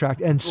that contract,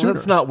 and sooner.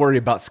 Let's not worry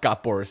about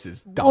Scott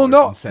Boras's dollars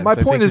and cents. My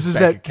point is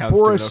that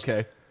Boras.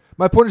 Okay.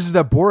 My point is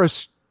that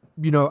Boras,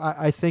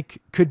 I think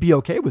could be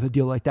okay with a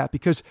deal like that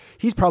because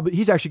he's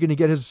actually going to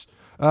get his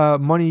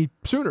money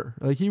sooner.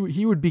 Like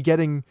he would be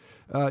getting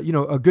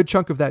a good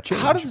chunk of that change.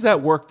 How does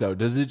that work though?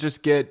 Does it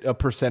just get a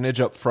percentage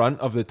up front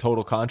of the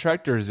total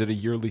contract, or is it a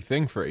yearly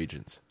thing for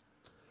agents?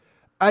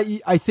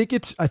 I think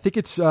it's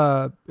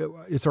around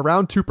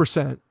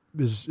 2%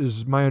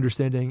 is my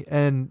understanding,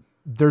 and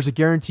there's a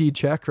guaranteed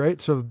check,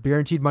 right? So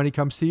guaranteed money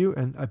comes to you,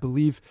 and I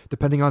believe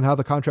depending on how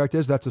the contract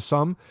is, that's a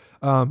sum,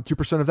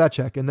 2% of that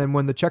check. And then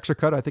when the checks are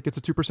cut, I think it's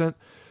a 2%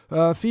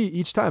 fee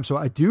each time. So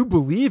I do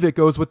believe it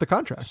goes with the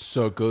contract.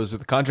 So it goes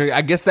with the contract.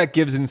 I guess that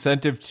gives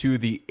incentive to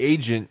the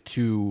agent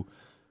to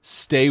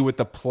stay with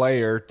the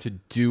player to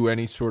do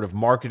any sort of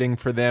marketing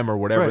for them or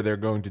whatever they're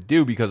going to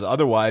do, because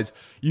otherwise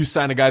you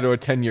sign a guy to a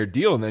 10-year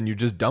deal and then you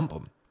just dump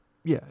him.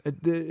 Yeah,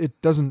 it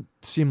doesn't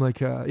seem like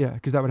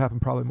because that would happen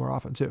probably more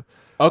often too.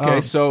 Okay,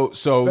 so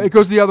it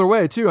goes the other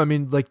way too. I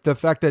mean, like the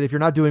fact that if you're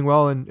not doing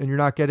well and you're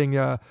not getting,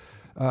 I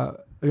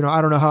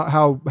don't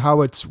know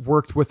how it's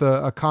worked with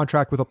a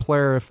contract with a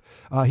player if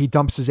he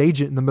dumps his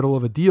agent in the middle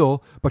of a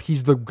deal, but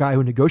he's the guy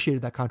who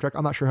negotiated that contract.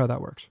 I'm not sure how that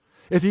works.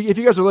 If you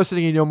guys are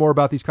listening and you know more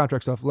about these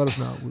contract stuff, let us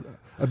know.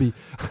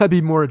 I'd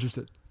be more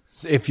interested.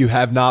 So if you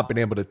have not been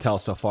able to tell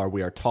so far,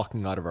 we are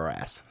talking out of our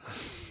ass.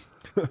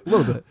 A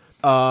little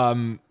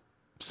bit.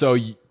 So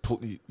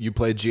you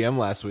played GM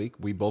last week.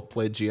 We both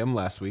played GM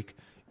last week.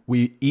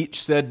 We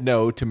each said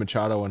no to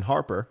Machado and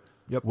Harper.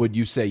 Yep. Would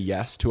you say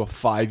yes to a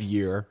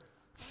 5-year,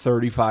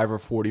 $35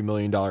 or $40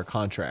 million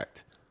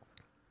contract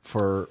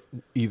for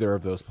either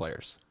of those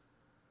players?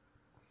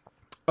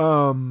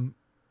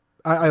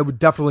 I would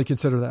definitely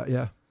consider that.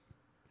 Yeah,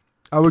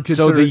 I would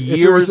consider. So the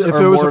years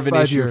are more of an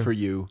 5-year issue for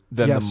you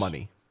than the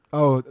money.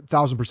 Oh,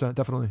 1,000%,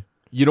 definitely.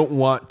 You don't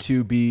want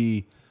to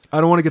be. I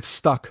don't want to get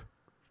stuck.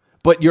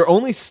 But you're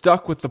only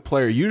stuck with the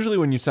player. Usually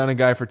when you sign a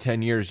guy for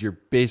 10 years, you're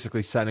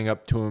basically signing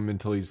up to him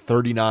until he's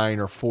 39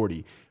 or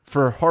 40.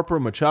 For Harper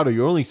and Machado,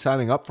 you're only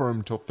signing up for him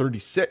until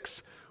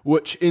 36,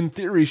 which in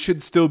theory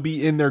should still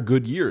be in their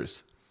good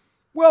years.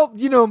 Well,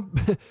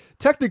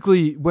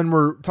 technically, when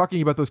we're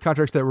talking about those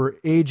contracts that were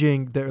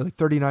aging, that were like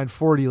 39,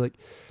 40, like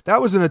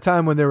that was in a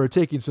time when they were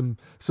taking some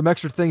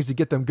extra things to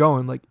get them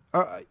going. Like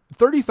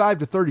 35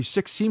 to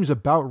 36 seems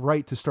about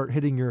right to start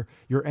hitting your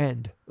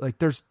end. Like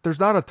there's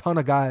not a ton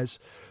of guys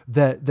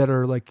that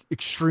are like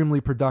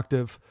extremely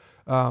productive,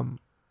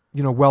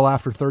 well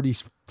after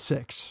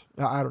 36.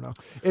 I don't know.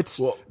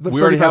 We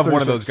already have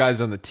one of those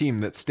guys on the team,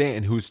 that's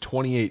Stanton, who's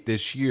 28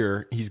 this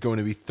year. He's going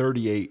to be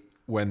 38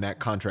 when that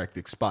contract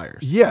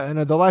expires. Yeah, and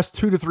the last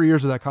 2 to 3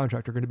 years of that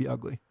contract are going to be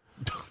ugly.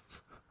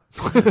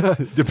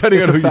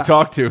 Depending on who you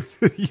talk to,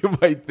 you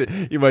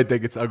might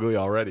think it's ugly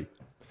already.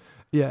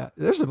 Yeah,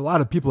 there's a lot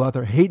of people out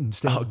there hating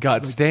Stan. Oh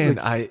God, Stan!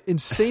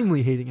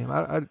 Insanely hating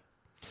him.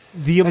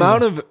 The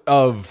amount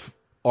of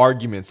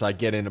arguments I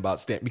get in about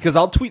Stanton, because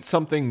I'll tweet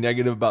something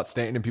negative about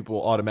Stanton and people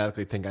will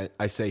automatically think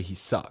I say he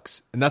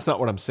sucks, and that's not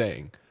what I'm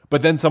saying.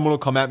 But then someone will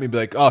come at me and be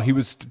like, "Oh, he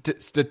was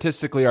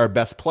statistically our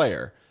best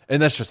player,"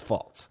 and that's just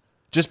false.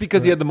 Just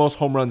because he had the most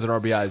home runs and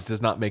RBIs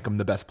does not make him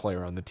the best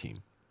player on the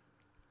team.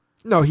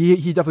 No, he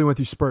definitely went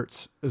through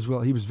spurts as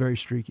well. He was very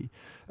streaky.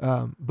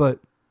 But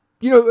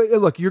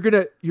look,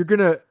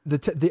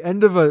 the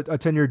end of a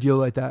 10-year deal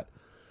like that,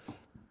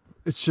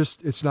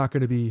 it's not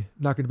going to be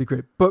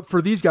great. But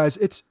for these guys,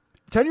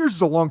 10 years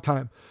is a long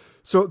time.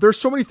 So there's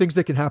so many things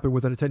that can happen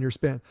within a 10-year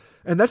span.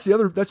 And that's the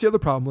other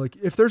problem. Like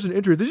if there's an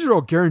injury, these are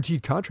all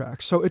guaranteed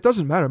contracts. So it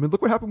doesn't matter. I mean,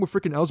 look what happened with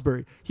freaking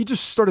Ellsbury. He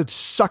just started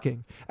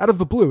sucking out of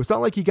the blue. It's not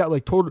like he got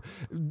like told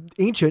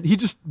ancient. He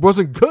just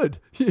wasn't good.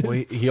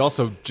 Well, he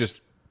also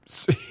just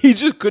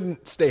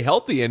couldn't stay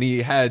healthy, and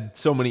he had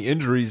so many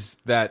injuries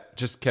that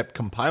just kept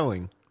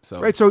compiling. So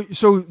right, so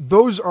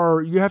those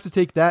are, you have to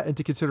take that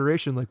into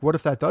consideration. Like, what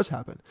if that does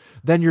happen?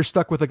 Then you're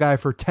stuck with a guy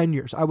for 10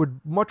 years. I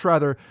would much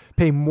rather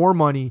pay more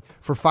money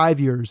for 5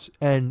 years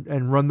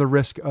and run the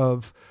risk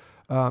of,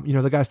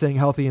 the guy staying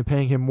healthy and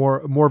paying him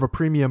more of a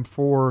premium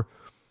for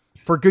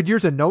good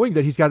years, and knowing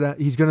that he's going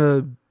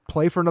to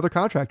play for another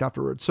contract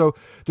afterwards. So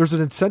there's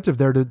an incentive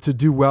there to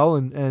do well,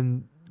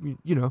 and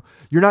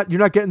you're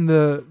not getting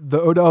the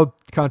Odell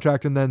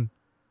contract and then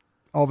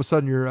all of a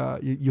sudden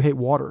you hate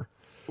water.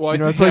 Well,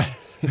 it's like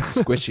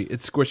it's squishy.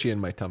 It's squishy in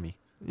my tummy.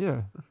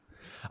 Yeah.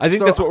 I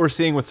think that's what we're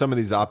seeing with some of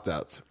these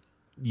opt-outs.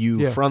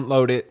 You front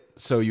load it,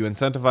 so you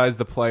incentivize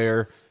the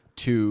player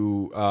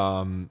to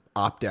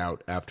opt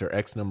out after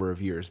X number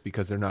of years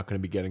because they're not going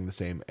to be getting the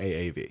same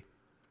AAV.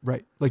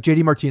 Right. Like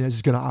JD Martinez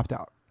is going to opt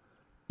out.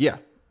 Yeah.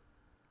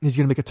 He's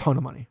going to make a ton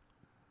of money.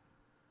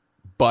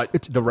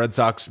 But the Red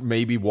Sox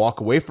maybe walk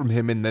away from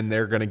him, and then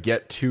they're going to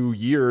get 2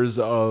 years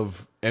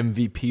of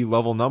MVP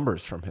level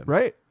numbers from him.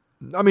 Right.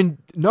 I mean,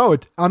 no.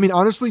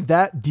 Honestly,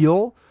 that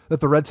deal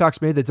that the Red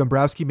Sox made, that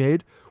Dombrowski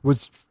made,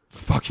 was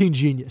fucking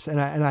genius. And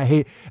I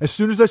hate, as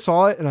soon as I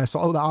saw it and I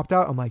saw the opt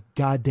out, I'm like,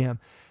 God damn,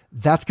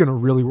 that's going to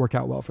really work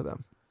out well for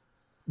them.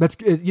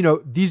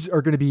 These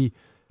are going to be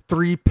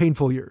 3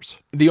 painful years.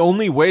 The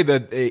only way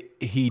that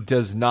he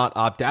does not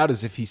opt out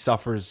is if he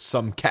suffers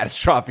some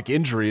catastrophic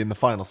injury in the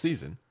final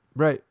season.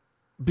 Right.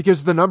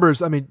 Because the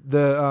numbers, I mean,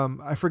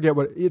 I forget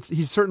what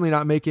he's certainly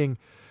not making,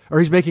 or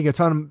he's making a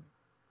ton.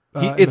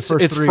 It's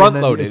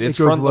front loaded. It's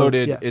front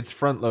loaded. Yeah. It's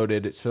front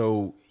loaded.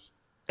 So,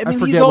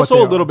 he's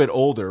also a little bit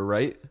older,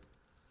 right?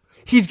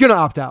 He's going to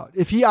opt out.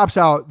 If he opts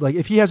out, like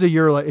if he has a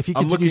year, like if he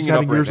continues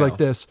having years like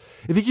this,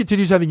 and he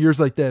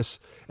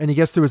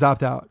gets to his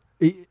opt out,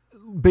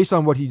 based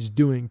on what he's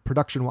doing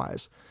production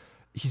wise,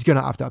 he's going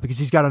to opt out because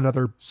he's got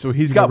another. So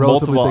he's got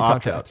multiple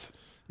opt outs.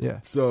 Yeah.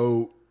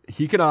 So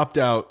he can opt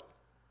out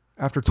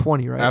after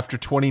 20, right? After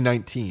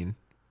 2019.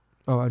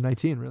 Oh,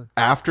 19, really?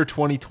 After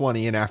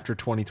 2020 and after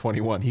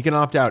 2021. He can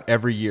opt out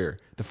every year.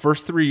 The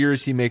first 3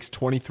 years he makes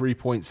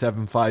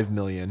 $23.75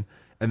 million,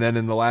 and then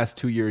in the last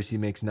 2 years he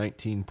makes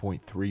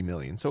 $19.3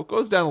 million. So it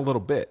goes down a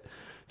little bit.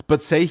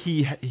 But say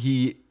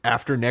he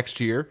after next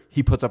year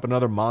he puts up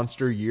another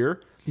monster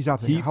year. He's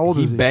opting out. How old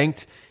is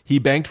he? He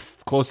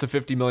banked close to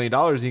 $50 million.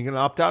 He can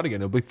opt out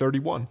again. He'll be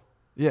 31.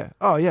 Yeah.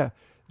 Oh yeah.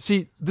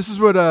 See, this is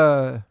what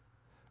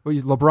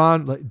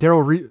LeBron, like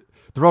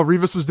Darrelle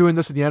Revis was doing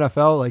this in the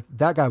NFL. Like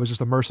that guy was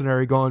just a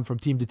mercenary going from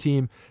team to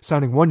team,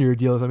 signing 1-year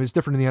deals. I mean, it's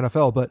different in the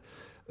NFL, but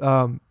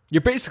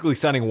you're basically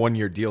signing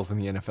 1-year deals in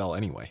the NFL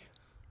anyway.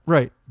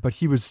 Right, but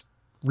he was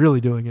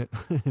really doing it.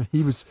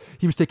 he was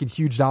taking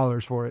huge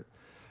dollars for it.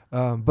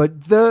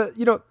 But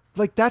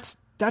that's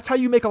how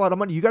you make a lot of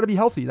money. You got to be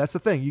healthy. That's the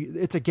thing.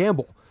 It's a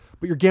gamble,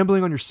 but you're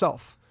gambling on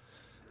yourself.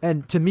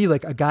 And to me,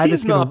 like a guy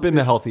he's not been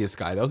the healthiest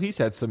guy though. He's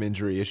had some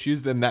injury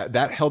issues. Then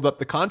that held up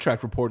the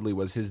contract. Reportedly,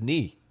 was his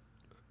knee.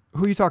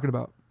 Who are you talking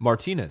about?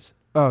 Martinez.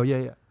 Oh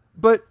yeah.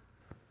 But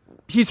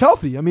he's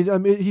healthy. That's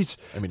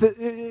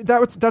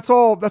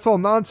all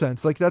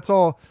nonsense. Like that's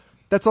all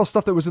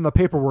stuff that was in the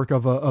paperwork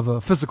of a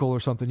physical or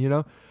something.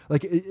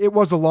 Like it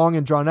was a long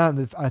and drawn out,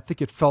 and I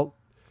think it felt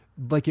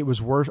like it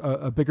was worth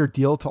a bigger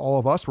deal to all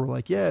of us. We're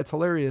like, yeah, it's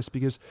hilarious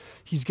because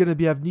he's going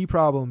to have knee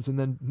problems. And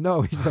then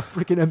no, he's a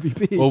freaking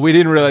MVP. Well, we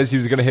didn't realize he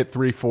was going to hit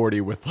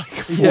 340 with like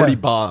 40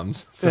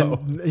 bombs. So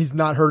and he's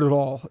not hurt at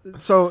all.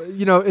 So,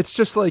 it's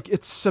just like,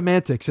 it's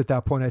semantics at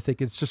that point. I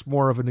think it's just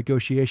more of a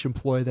negotiation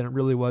ploy than it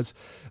really was.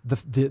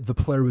 The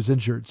player was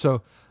injured.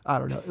 So I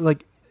don't know.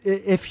 Like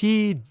if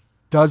he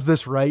does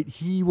this right,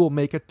 he will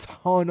make a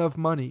ton of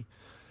money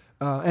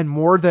and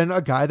more than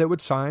a guy that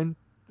would sign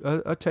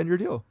a 10-year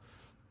deal.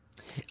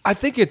 I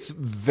think it's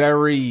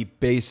very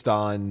based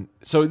on,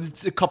 so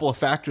it's a couple of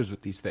factors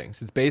with these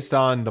things. It's based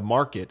on the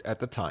market at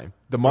the time.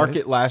 The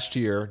market last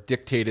year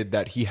dictated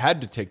that he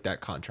had to take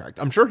that contract.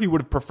 I'm sure he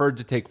would have preferred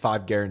to take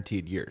 5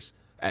 guaranteed years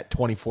at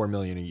 $24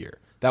 million a year.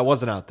 That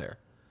wasn't out there.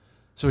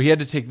 So he had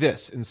to take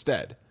this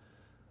instead.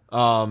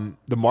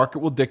 The market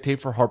will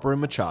dictate for Harper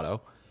and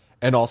Machado,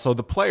 and also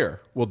the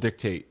player will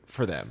dictate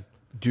for them.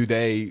 Do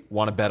they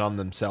want to bet on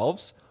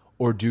themselves,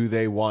 or do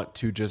they want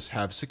to just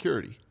have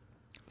security?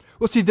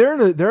 Well, see,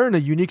 they're in a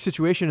unique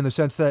situation in the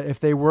sense that if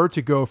they were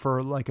to go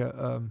for like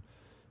a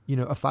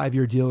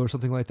 5-year deal or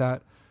something like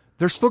that,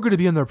 they're still going to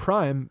be in their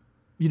prime,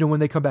 when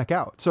they come back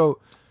out. So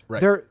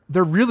they're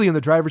really in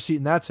the driver's seat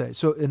in that way.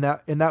 So in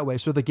that way,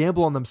 so the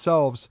gamble on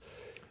themselves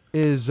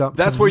is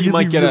that's where you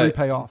might get really a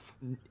pay off.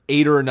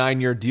 8 or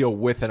 9 year deal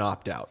with an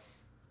opt out.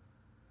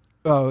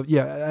 Oh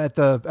yeah, at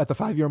the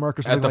 5-year mark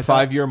or something. At the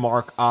 5-year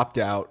mark, opt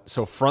out.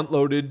 So front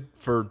loaded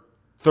for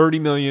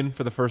 $30 million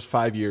for the first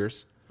 5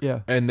 years.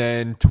 Yeah, and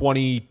then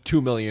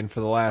 $22 million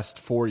for the last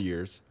 4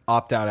 years.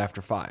 Opt out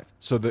after 5.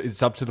 So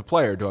it's up to the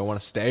player. Do I want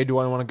to stay? Do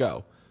I want to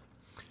go?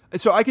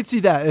 So I could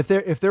see that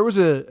if there was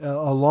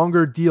a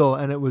longer deal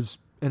and it was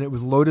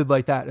loaded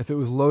like that. If it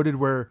was loaded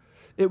where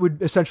it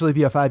would essentially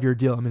be a 5-year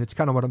deal. I mean, it's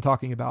kind of what I'm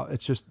talking about.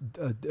 It's just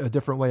a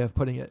different way of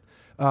putting it.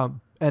 And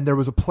there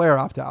was a player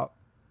opt out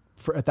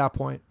at that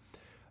point.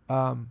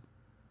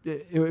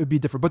 It would be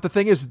different. But the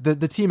thing is,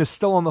 the team is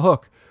still on the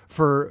hook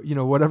for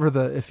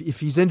whatever if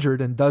he's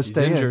injured and does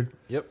stay injured.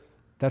 Yep,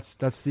 that's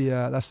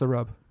the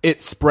rub.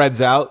 It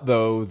spreads out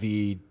though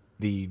the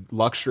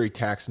luxury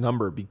tax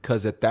number,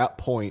 because at that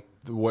point,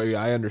 the way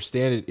I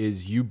understand it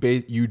is you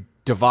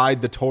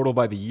divide the total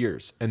by the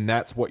years, and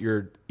that's what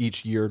your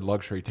each year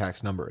luxury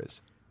tax number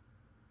is.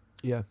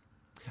 Yeah,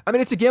 I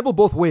mean, it's a gamble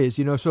both ways.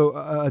 So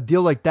a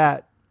deal like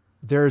that,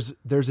 there's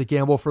a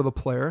gamble for the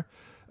player.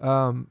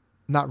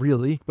 Not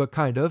really, but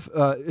kind of.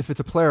 If it's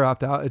a player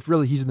opt out, it's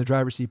really he's in the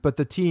driver's seat. But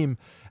the team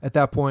at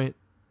that point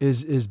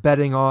is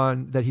betting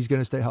on that he's going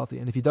to stay healthy.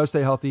 And if he does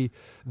stay healthy,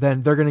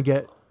 then they're going to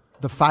get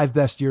the 5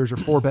 best years or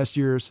 4 best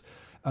years.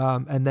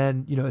 And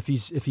then if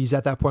he's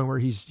at that point where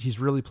he's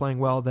really playing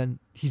well, then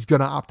he's going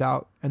to opt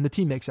out and the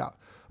team makes out.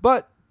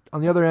 But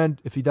on the other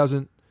end, if he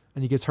doesn't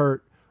and he gets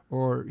hurt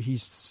or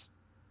he's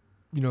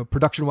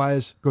production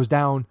wise goes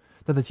down,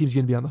 then the team's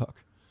going to be on the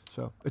hook.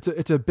 So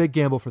it's a big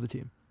gamble for the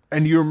team.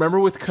 And you remember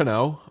with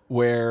Cano,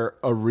 where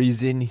a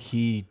reason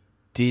he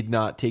did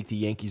not take the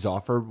Yankees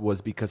offer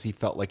was because he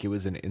felt like it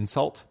was an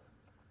insult?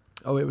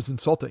 Oh, it was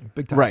insulting.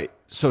 Big time. Right.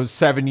 So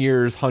 7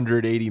 years,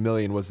 $180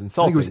 million was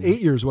insulting. I think it was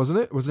 8 years,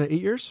 wasn't it? Wasn't it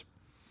 8 years?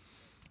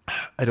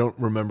 I don't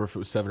remember if it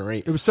was 7 or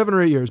 8. It was 7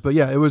 or 8 years, but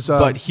yeah, it was.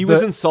 But he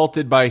was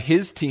insulted by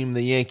his team,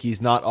 the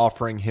Yankees, not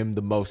offering him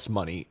the most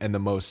money and the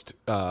most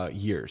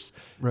years.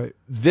 Right.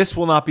 This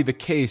will not be the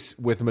case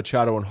with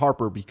Machado and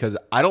Harper, because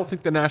I don't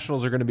think the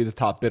Nationals are going to be the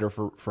top bidder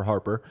for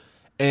Harper.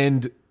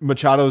 And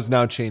Machado's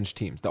now changed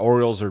teams. The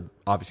Orioles are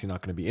obviously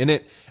not going to be in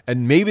it,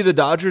 and maybe the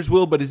Dodgers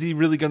will. But is he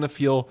really going to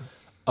feel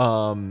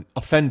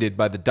offended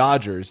by the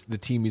Dodgers, the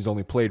team he's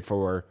only played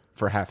for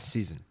half a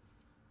season?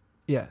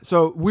 Yeah.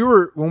 So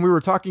when we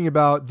were talking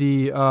about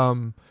the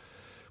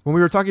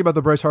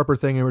Bryce Harper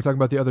thing and we were talking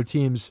about the other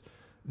teams,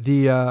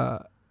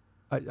 I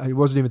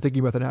wasn't even thinking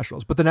about the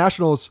Nationals, but the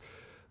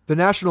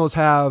Nationals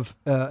have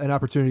an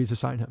opportunity to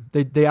sign him.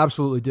 They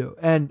absolutely do.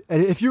 And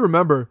if you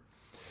remember,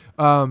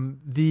 what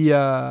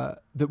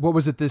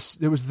was it?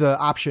 It was the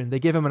option. They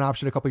gave him an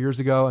option a couple years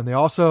ago, and they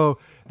also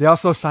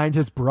signed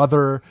his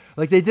brother.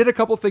 Like, they did a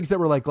couple things that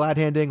were like glad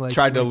handing, like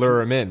tried to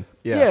lure him in.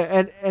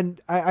 Yeah.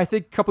 And I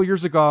think a couple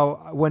years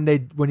ago when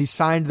he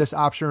signed this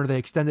option, or they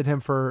extended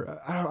him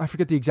for, I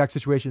forget the exact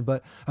situation,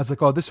 but I was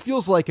like, oh, this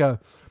feels like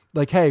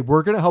hey,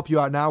 we're going to help you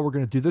out now. We're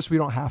going to do this. We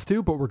don't have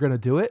to, but we're going to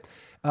do it.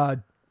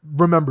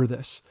 Remember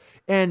this.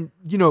 And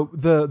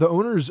the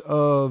owners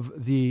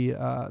of the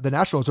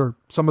Nationals are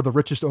some of the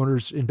richest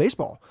owners in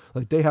baseball.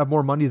 Like, they have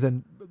more money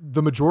than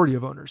the majority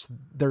of owners.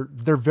 They're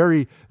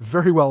very,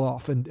 very well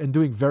off and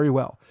doing very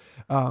well.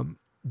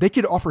 They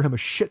could offer him a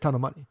shit ton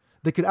of money.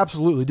 They could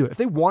absolutely do it. If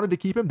they wanted to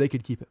keep him, they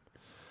could keep him.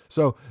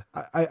 So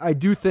I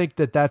do think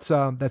that's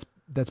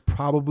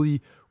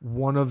probably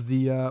one of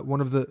the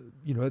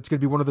it's going to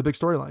be one of the big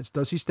storylines.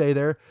 Does he stay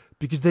there?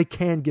 Because they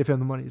can give him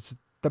the money. It's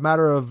the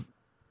matter of,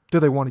 do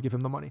they want to give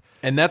him the money?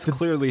 And that's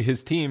clearly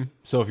his team.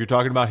 So if you're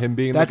talking about him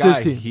being the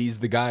guy, he's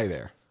the guy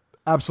there.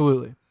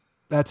 Absolutely.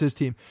 That's his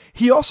team.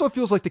 He also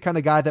feels like the kind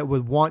of guy that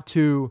would want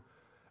to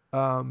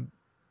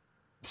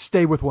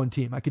stay with one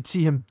team. I could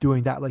see him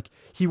doing that. Like,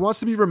 he wants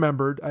to be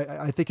remembered.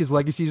 I think his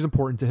legacy is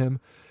important to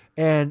him.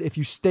 And if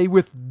you stay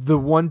with the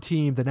one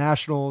team, the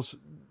Nationals,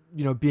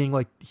 being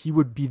like, he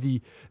would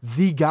be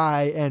the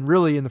guy, and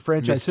really in the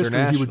franchise Mr. history,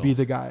 Nationals. he would be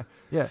the guy.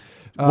 Yeah.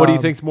 What do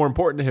you think's more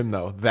important to him,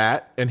 though?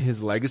 That and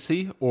his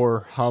legacy,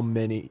 or how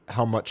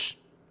much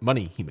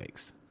money he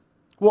makes?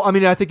 Well, I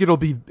mean, I think it'll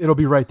be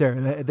right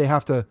there.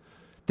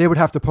 They would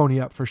have to pony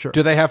up for sure.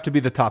 Do they have to be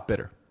the top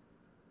bidder?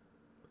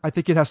 I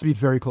think it has to be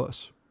very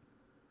close.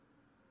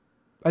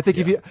 I think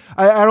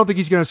I don't think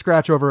he's going to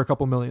scratch over a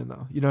couple million,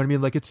 though. You know what I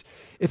mean? Like,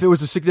 if it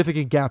was a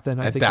significant gap, then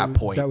I think that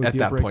would be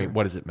a breaker. Point,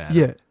 what does it matter?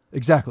 Yeah,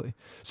 exactly.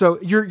 So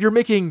you're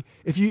making,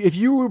 if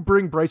you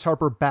bring Bryce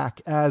Harper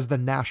back as the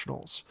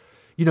Nationals,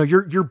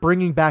 you're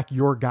bringing back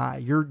your guy.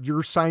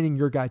 You're signing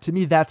your guy. To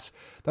me, that's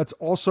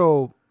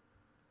also,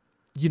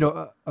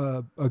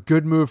 a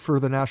good move for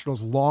the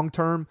Nationals long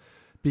term,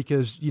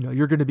 because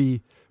you're going to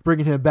be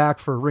bringing him back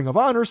for Ring of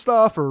Honor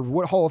stuff or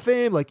what Hall of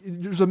Fame. Like,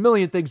 there's a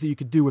million things that you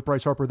could do with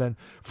Bryce Harper then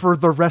for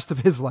the rest of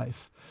his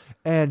life,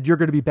 and you're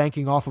going to be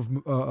banking off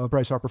of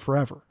Bryce Harper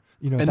forever.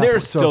 And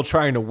they're still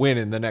trying to win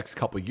in the next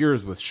couple of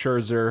years with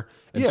Scherzer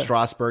and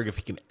Strasburg, if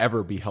he can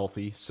ever be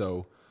healthy.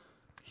 So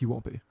he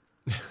won't be.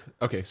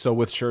 Okay, so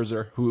with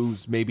Scherzer,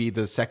 who's maybe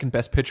the second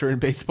best pitcher in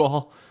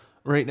baseball,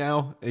 right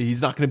now.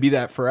 He's not going to be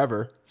that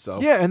forever.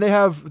 So yeah, and they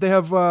have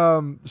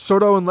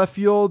Soto in left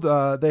field.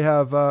 They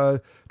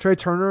have Trey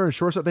Turner and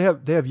shortstop.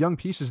 They have young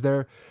pieces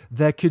there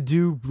that could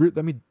do.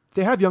 I mean,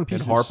 they have young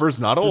pieces. And Harper's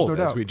not old, no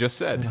as doubt. we just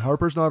said. And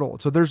Harper's not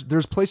old. So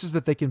there's places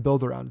that they can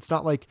build around. It's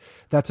not like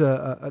that's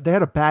they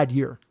had a bad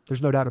year.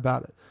 There's no doubt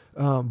about it.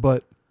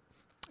 But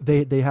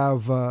they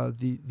have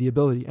the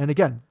ability, and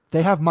again,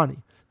 they have money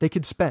they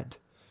could spend.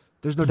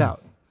 There's no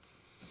doubt.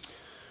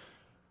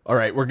 All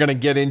right, we're going to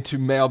get into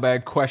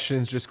mailbag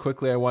questions. Just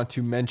quickly, I want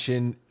to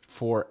mention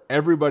for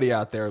everybody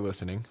out there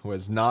listening who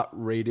has not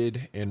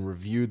rated and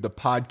reviewed the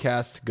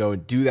podcast, go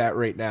and do that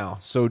right now.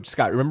 So,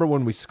 Scott, remember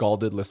when we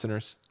scalded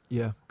listeners?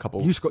 Yeah.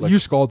 You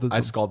scalded them. I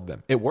scalded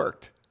them. It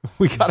worked.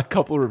 We got a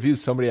couple of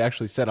reviews. Somebody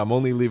actually said, I'm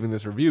only leaving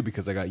this review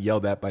because I got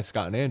yelled at by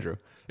Scott and Andrew.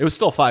 It was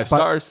still 5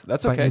 stars.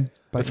 That's okay.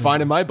 That's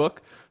fine in my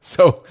book.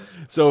 So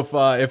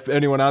if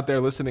anyone out there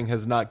listening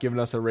has not given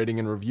us a rating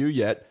and review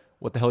yet,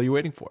 what the hell are you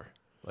waiting for?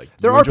 Like,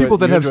 there are people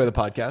that have enjoy the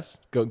podcast.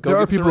 Go. There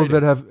are people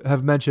that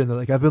have mentioned that,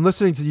 like, I've been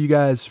listening to you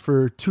guys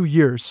for 2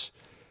 years,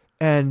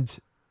 and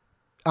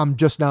I'm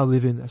just now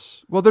leaving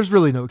this. Well, there's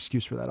really no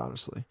excuse for that,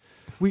 honestly.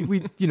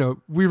 We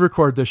we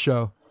record this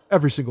show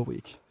every single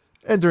week,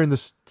 and during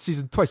this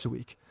season twice a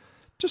week.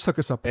 Just hook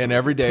us up. And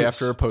every day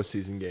after a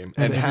postseason game.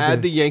 And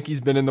had the Yankees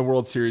been in the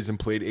World Series and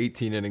played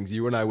 18 innings,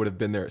 you and I would have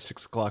been there at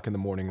 6 o'clock in the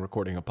morning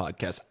recording a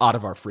podcast out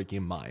of our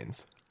freaking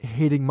minds.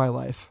 Hating my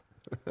life.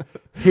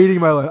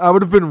 I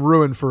would have been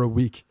ruined for a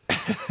week.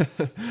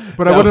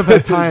 But I wouldn't have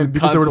had time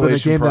because there would have been a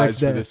game the next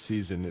day. For this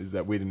season is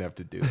that we didn't have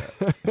to do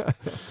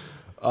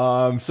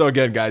that. So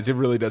again, guys, it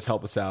really does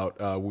help us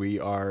out. We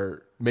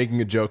are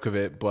making a joke of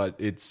it, but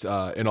it's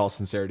in all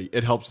sincerity,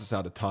 it helps us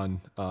out a ton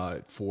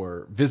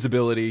for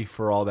visibility,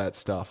 for all that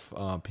stuff.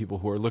 People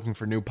who are looking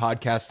for new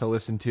podcasts to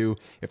listen to,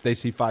 if they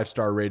see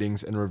 5-star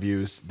ratings and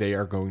reviews, they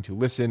are going to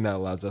listen. That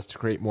allows us to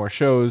create more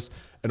shows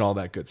and all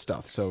that good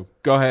stuff. So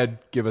go ahead,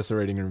 give us a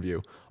rating and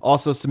review.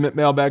 Also, submit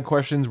mailbag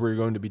questions. We're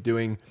going to be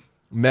doing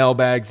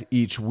mailbags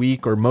each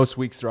week or most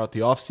weeks throughout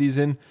the off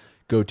season.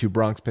 Go to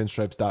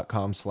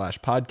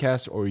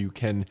bronxpinstripes.com/podcast, or you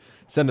can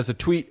send us a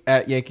tweet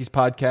at Yankees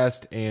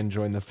Podcast and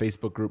join the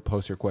Facebook group.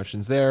 Post your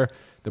questions there.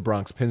 The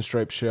Bronx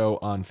Pinstripes Show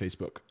on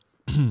Facebook.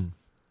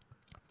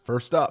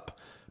 First up,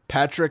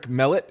 Patrick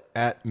Mellett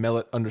at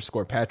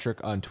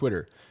Mellett_Patrick on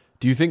Twitter.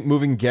 Do you think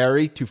moving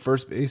Gary to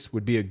first base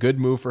would be a good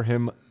move for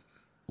him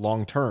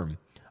long term?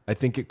 I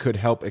think it could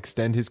help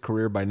extend his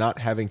career by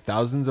not having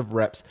thousands of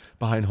reps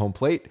behind home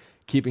plate.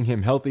 Keeping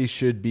him healthy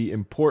should be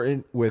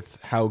important with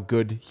how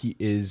good he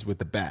is with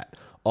the bat.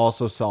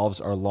 Also solves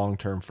our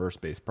long-term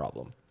first base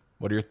problem.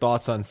 What are your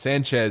thoughts on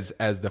Sanchez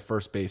as the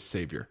first base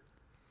savior?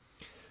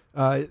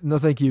 No,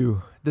 thank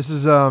you. This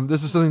is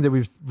something that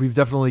we've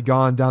definitely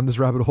gone down this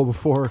rabbit hole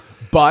before.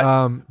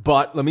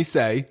 But let me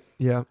say,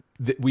 yeah,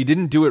 we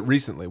didn't do it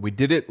recently. We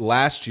did it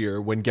last year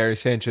when Gary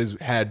Sanchez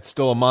had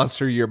still a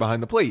monster year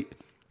behind the plate.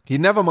 He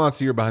didn't have a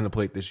monster year behind the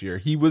plate this year.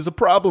 He was a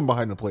problem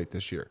behind the plate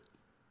this year.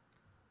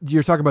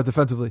 You're talking about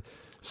defensively,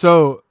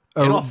 so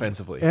and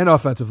offensively,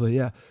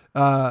 yeah.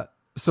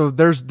 So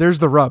there's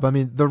the rub. I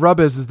mean, the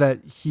rub is that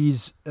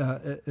he's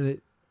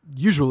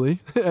usually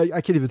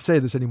I can't even say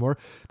this anymore.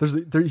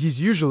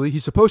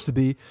 He's supposed to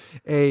be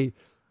a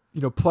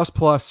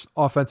plus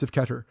offensive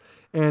catcher,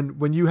 and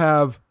when you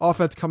have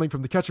offense coming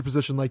from the catcher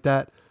position like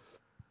that,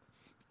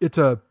 it's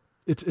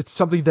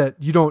something that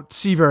you don't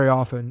see very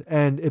often,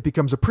 and it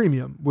becomes a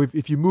premium.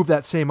 If you move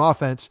that same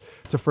offense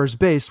to first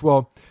base,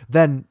 well,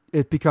 then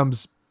it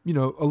becomes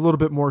a little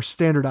bit more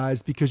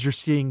standardized because you're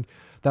seeing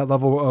that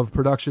level of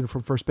production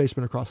from first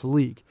baseman across the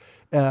league.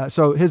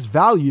 So his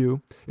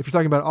value, if you're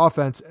talking about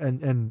offense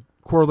and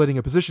correlating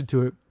a position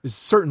to it, is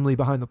certainly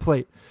behind the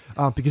plate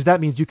because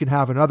that means you can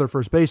have another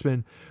first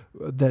baseman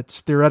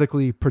that's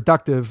theoretically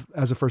productive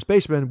as a first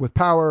baseman with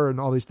power and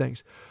all these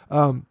things.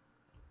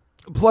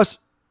 Plus,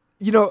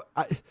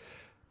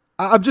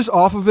 I'm just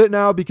off of it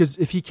now because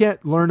if he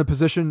can't learn a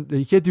position,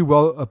 he can't do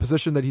well a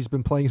position that he's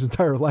been playing his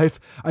entire life,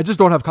 I just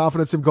don't have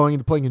confidence in going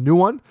into playing a new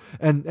one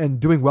and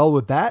doing well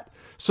with that.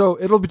 So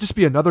it'll just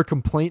be another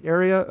complaint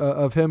area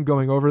of him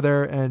going over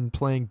there and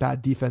playing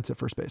bad defense at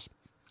first base.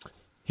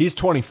 He's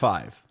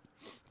 25.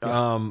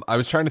 Yeah. I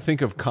was trying to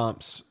think of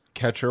comps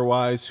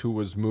catcher-wise who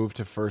was moved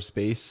to first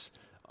base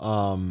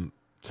to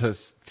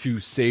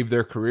save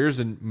their careers,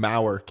 and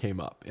Mauer came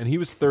up. And he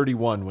was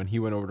 31 when he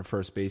went over to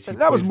first base. And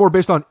that was more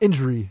based on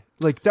injury.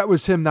 Like, that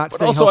was him not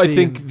staying healthy. Also, I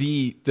think and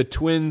the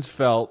Twins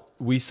felt,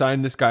 we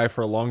signed this guy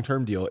for a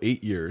long-term deal,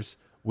 8 years.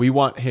 We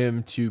want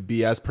him to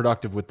be as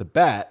productive with the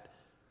bat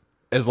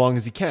as long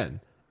as he can.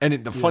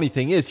 And the funny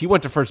thing is, he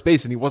went to first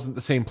base and he wasn't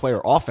the same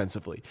player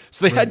offensively.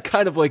 So they had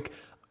kind of like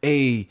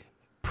a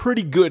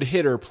pretty good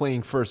hitter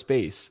playing first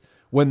base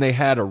when they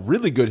had a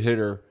really good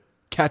hitter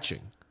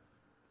catching.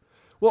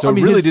 Well, so it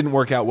really didn't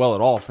work out well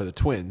at all for the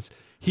Twins.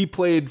 He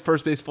played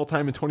first base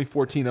full-time in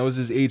 2014. That was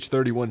his age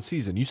 31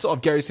 season. You still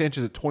have Gary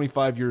Sanchez at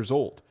 25 years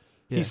old.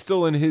 Yeah. He's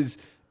still in his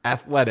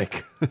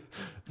athletic,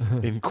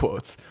 in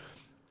quotes,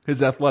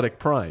 his athletic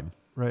prime.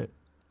 Right.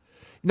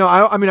 No,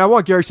 I mean, I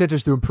want Gary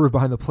Sanchez to improve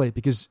behind the plate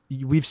because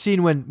we've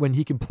seen when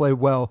he can play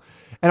well.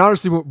 And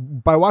honestly,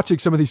 by watching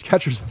some of these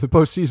catchers in the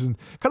postseason,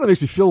 it kind of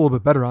makes me feel a little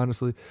bit better,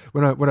 honestly,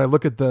 when I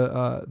look at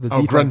the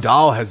defense.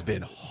 Grandal has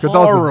been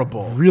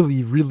horrible. Been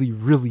really, really,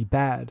 really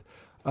bad.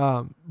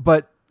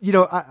 But,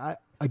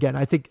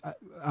 I think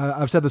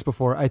I've said this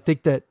before. I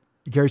think that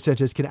Gary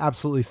Sanchez can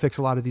absolutely fix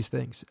a lot of these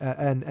things,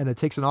 and it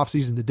takes an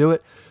offseason to do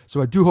it.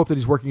 So I do hope that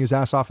he's working his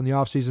ass off in the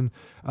offseason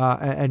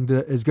and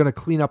is going to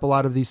clean up a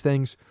lot of these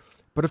things.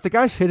 But if the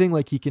guy's hitting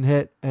like he can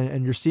hit,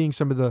 and you're seeing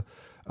some of the,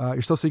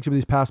 you're still seeing some of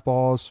these pass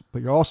balls,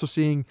 but you're also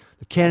seeing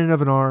the cannon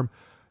of an arm,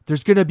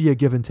 there's going to be a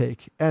give and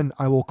take. And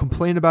I will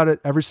complain about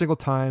it every single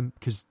time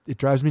because it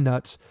drives me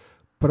nuts.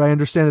 But I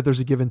understand that there's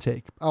a give and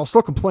take. I'll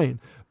still complain,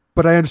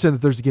 but I understand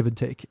that there's a give and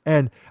take.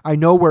 And I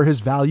know where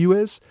his value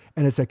is,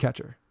 and it's at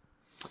catcher.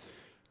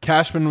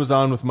 Cashman was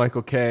on with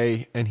Michael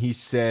Kay, and he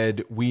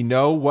said, "We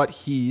know what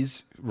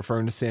he's,"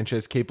 referring to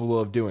Sanchez, "capable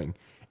of doing.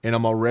 And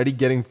I'm already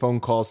getting phone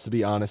calls, to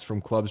be honest,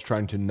 from clubs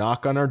trying to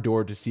knock on our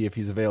door to see if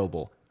he's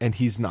available. And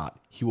he's not.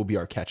 He will be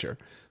our catcher."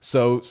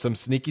 So some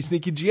sneaky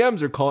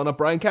GMs are calling up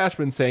Brian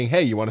Cashman saying,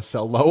 "Hey, you want to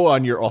sell low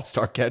on your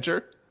all-star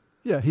catcher?"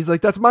 Yeah, he's like,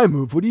 "That's my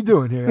move. What are you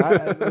doing here?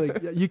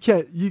 You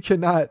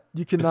cannot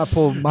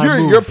pull my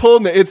move. You're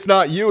pulling the 'it's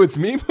not you, it's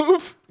me'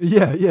 move."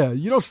 Yeah.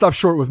 You don't stop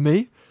short with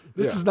me.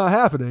 This is not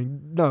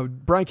happening. No,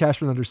 Brian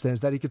Cashman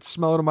understands that. He could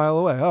smell it a mile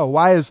away. Oh,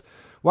 why is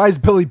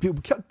Billy?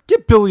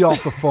 Get Billy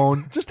off the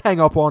phone. Just hang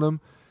up on him.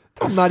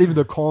 Tell him not even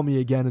to call me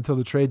again until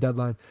the trade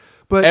deadline.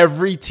 But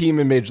every team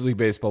in Major League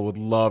Baseball would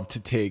love to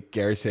take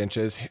Gary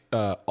Sanchez'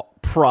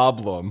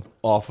 problem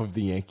off of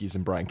the Yankees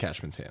and Brian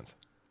Cashman's hands.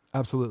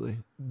 Absolutely.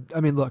 I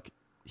mean, look,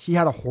 he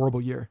had a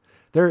horrible year.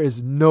 There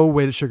is no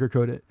way to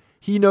sugarcoat it.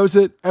 He knows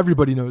it.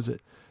 Everybody knows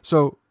it.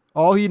 So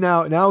all he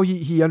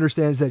he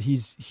understands that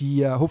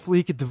he hopefully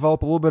he could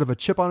develop a little bit of a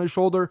chip on his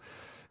shoulder.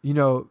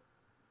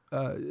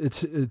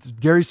 It's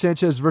Gary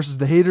Sanchez versus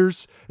the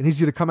haters, and he's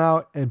going to come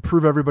out and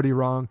prove everybody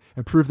wrong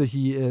and prove that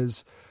he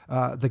is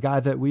the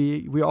guy that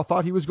we all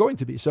thought he was going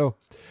to be. So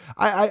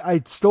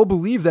I still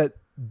believe that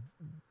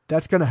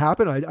that's going to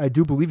happen. I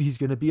do believe he's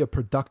going to be a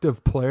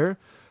productive player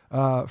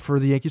for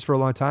the Yankees for a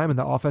long time, and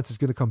the offense is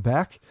going to come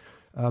back.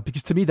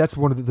 Because to me, that's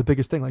one of the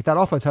biggest thing. Like, that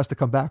offense has to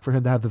come back for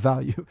him to have the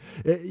value.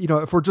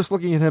 If we're just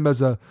looking at him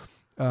as a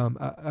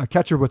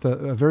catcher with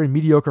a very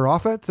mediocre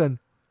offense, then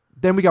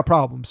we got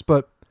problems.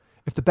 But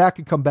if the bat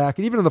can come back,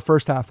 and even in the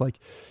first half,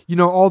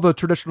 all the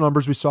traditional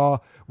numbers we saw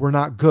were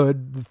not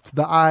good.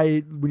 The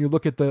eye, when you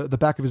look at the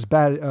back of his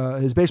bat,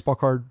 his baseball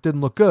card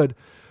didn't look good,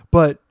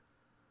 but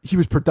he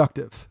was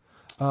productive.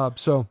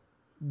 So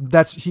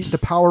the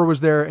power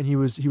was there, and he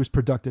was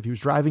productive. He was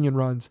driving in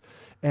runs,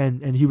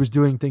 and he was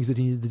doing things that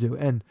he needed to do.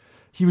 And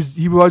he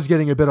was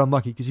getting a bit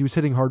unlucky because he was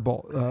hitting hard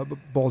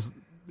balls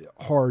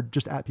hard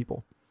just at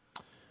people.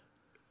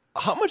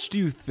 How much do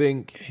you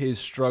think his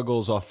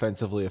struggles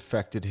offensively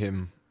affected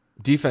him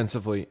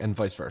defensively, and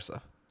vice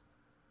versa?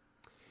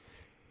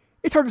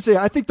 It's hard to say.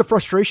 I think the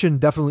frustration,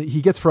 definitely,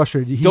 he gets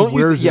frustrated.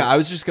 I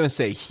was just going to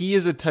say, he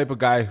is a type of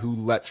guy who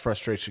lets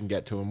frustration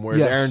get to him,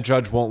 whereas Aaron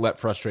Judge won't let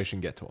frustration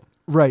get to him.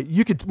 Right.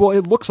 It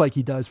looks like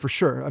he does for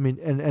sure. I mean,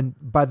 and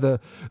by the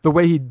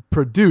way he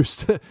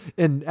produced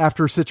in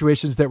after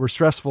situations that were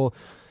stressful,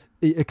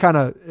 it kind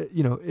of,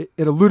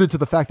 it alluded to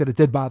the fact that it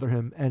did bother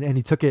him, and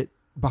he took it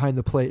behind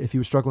the plate if he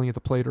was struggling at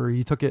the plate, or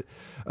he took it,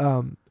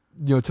 to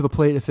the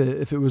plate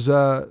if he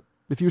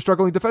was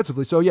struggling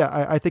defensively. So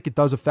yeah, I think it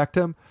does affect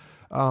him.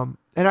 And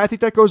I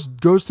think that goes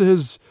to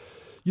his,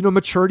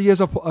 maturity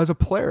as a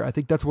player. I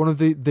think that's one of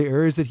the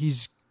areas that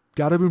he's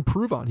got to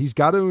improve on. He's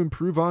got to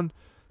improve on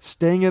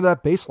staying in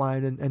that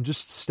baseline and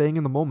just staying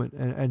in the moment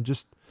and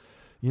just,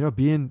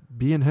 being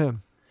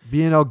him,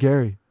 being El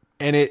Gary.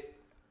 And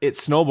it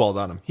snowballed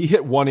on him. He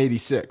hit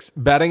 186.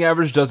 Batting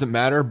average doesn't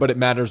matter, but it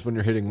matters when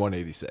you're hitting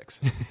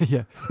 186.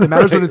 Yeah. It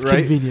matters when it's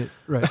convenient.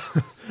 Right.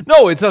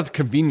 No, it's not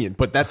convenient,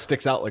 but that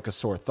sticks out like a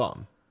sore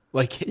thumb.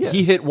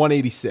 He hit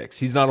 186.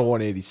 He's not a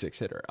 186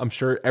 hitter. I'm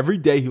sure every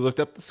day he looked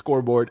up the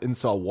scoreboard and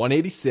saw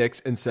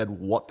 186 and said,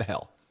 "What the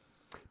hell?"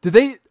 Do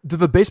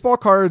the baseball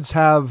cards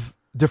have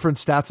different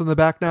stats on the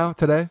back now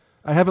today?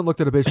 I haven't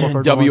looked at a baseball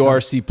card.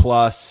 WRC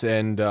plus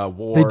and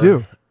WAR. They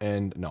do.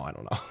 And no, I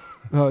don't know.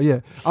 Oh yeah,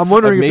 I'm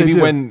wondering maybe if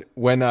they do.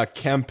 when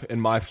Kemp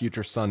and my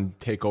future son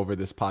take over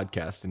this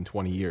podcast in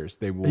 20 years,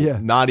 they will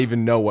not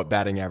even know what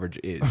batting average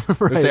is.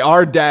 Right. They say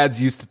our dads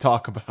used to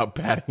talk about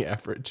batting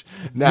average.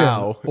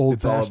 Now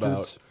it's all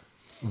about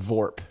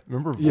VORP.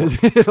 Remember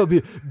VORP? Yeah, it'll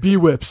be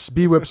B-whips.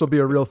 B-whips will be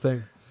a real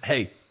thing.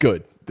 Hey,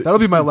 good. That'll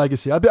be my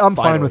legacy. I'm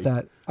fine with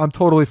that. I'm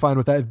totally fine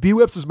with that. If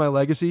B-whips is my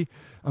legacy,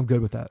 I'm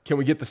good with that. Can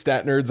we get the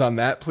stat nerds on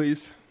that,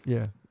 please?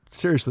 Yeah,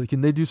 seriously. Can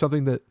they do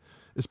something that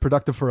is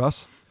productive for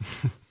us?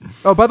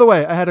 Oh, by the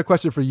way, I had a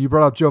question for you. You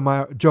brought up Joe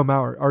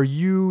Mauer. Are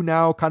you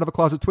now kind of a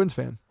closet Twins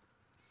fan?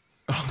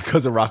 Oh,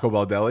 because of Rocco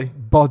Baldelli?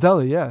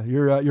 Baldelli, yeah.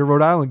 You're a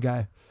Rhode Island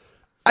guy.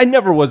 I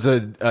never was a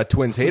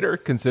Twins hater,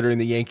 considering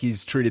the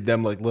Yankees treated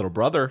them like little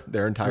brother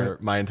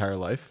my entire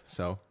life.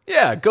 So,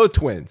 yeah, go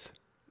Twins.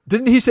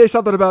 Didn't he say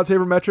something about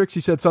sabermetrics? He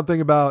said something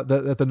about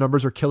that the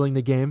numbers are killing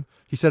the game.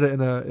 He said it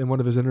in one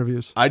of his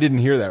interviews. I didn't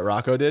hear that.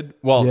 Rocco did.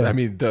 Well, Yeah. I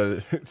mean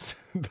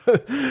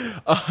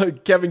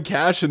Kevin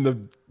Cash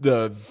and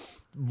the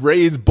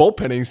Rays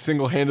bullpenning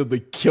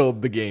single-handedly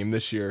killed the game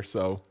this year.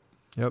 So,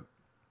 yep,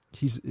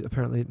 he's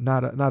apparently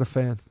not a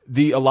fan.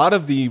 A lot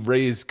of the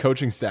Rays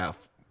coaching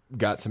staff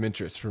got some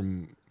interest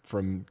from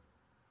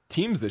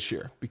teams this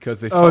year because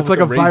they saw it's like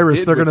the a Rays virus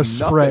did they're going to with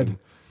spread. nothing.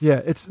 Yeah,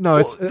 it's the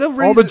all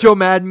Rays- the Joe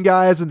Madden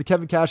guys and the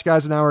Kevin Cash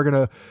guys now are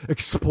going to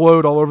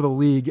explode all over the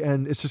league,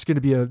 and it's just going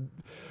to be a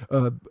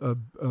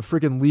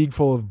freaking league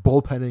full of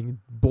bullpenning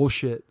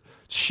bullshit,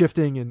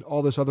 shifting, and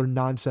all this other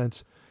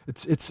nonsense.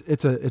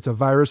 It's a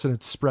virus and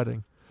it's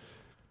spreading.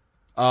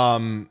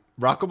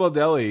 Rocco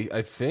Baldelli,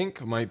 I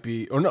think, might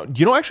be. Or no,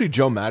 actually,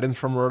 Joe Madden's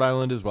from Rhode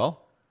Island as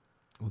well,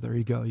 Well, there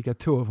you go. You got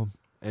two of them.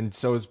 and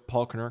so is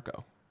Paul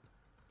Konerko.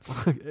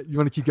 You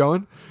want to keep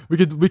going? We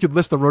could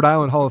list the Rhode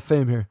Island Hall of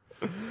Fame here.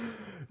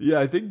 Yeah,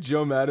 I think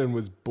Joe Madden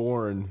was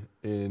born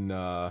in.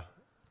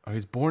 He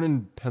was born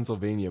in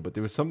Pennsylvania, but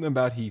there was something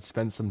about he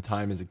spent some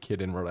time as a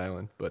kid in Rhode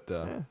Island. But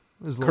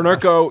There's a little-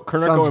 Konerko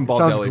and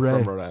sounds Baldelli gray.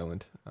 from Rhode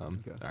Island. All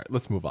right,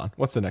 let's move on.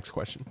 What's the next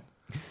question?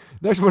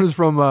 Next one is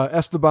from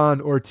Esteban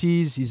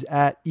Ortiz. He's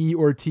at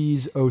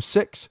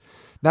eortiz06.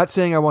 Not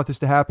saying I want this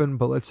to happen,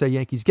 but let's say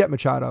Yankees get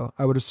Machado.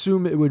 I would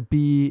assume it would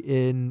be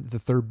in the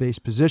third base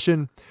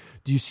position.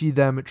 Do you see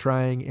them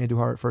trying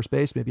Andujar at first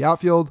base, maybe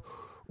outfield,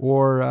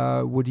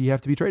 or would he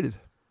have to be traded?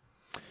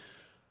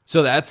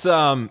 So that's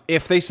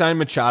if they sign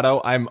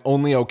Machado, I'm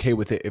only okay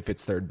with it if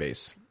it's third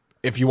base.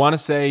 If you want to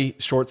say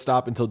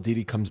shortstop until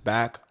Didi comes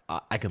back,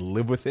 I could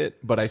live with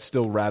it, but I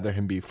still rather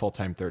him be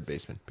full-time third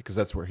baseman because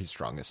that's where he's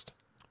strongest.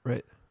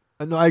 Right.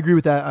 No, I agree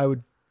with that. I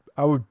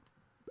would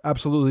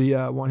absolutely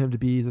want him to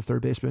be the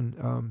third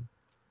baseman,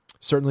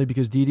 certainly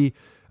because Didi.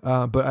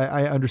 But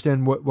I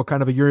understand what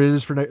kind of a year it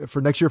is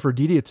for next year for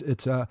Didi.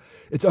 It's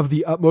of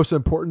the utmost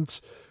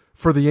importance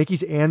for the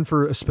Yankees and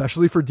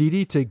especially for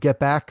Didi to get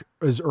back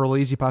as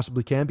early as he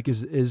possibly can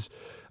because it is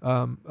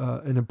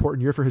an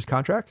important year for his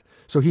contract.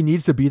 So he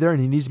needs to be there and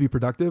he needs to be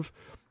productive.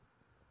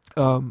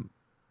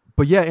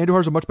 But yeah,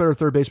 Andujar's a much better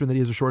third baseman than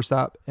he is a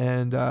shortstop,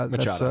 and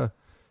Machado.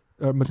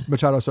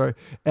 Machado, sorry,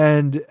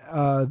 and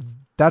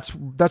that's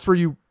where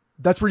you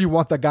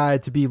want that guy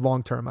to be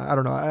long term. I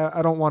don't know.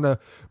 I don't want to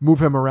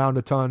move him around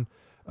a ton.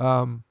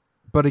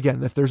 But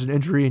again, if there's an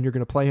injury and you're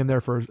going to play him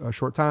there for a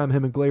short time,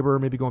 him and Glaber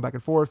maybe going back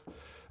and forth,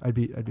 I'd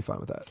be fine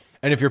with that.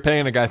 And if you're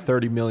paying a guy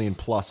 $30 million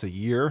plus a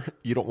year,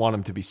 you don't want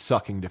him to be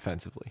sucking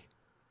defensively.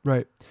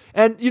 Right.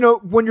 And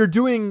when you're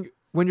looking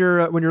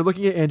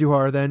at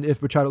Andujar, then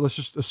if Machado, let's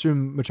just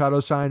assume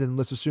Machado's signed and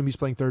let's assume he's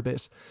playing third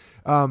base.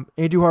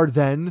 Andujar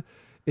then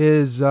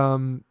is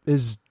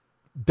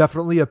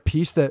definitely a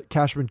piece that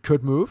Cashman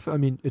could move. I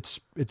mean, it's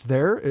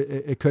there.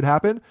 It could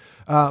happen.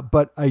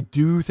 But I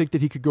do think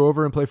that he could go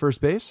over and play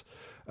first base.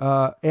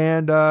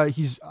 And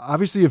he's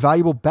obviously a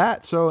valuable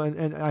bat. So,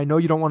 and I know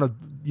you don't want to,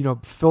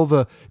 fill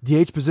the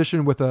DH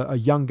position with a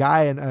young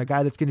guy and a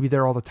guy that's going to be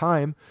there all the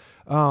time.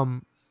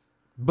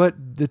 But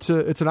it's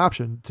an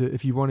option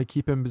if you want to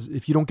keep him,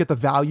 if you don't get the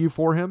value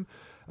for him,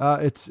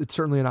 it's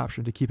certainly an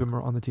option to keep him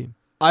on the team.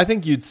 I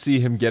think you'd see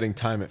him getting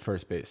time at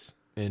first base.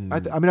 I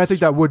think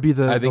that would be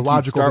the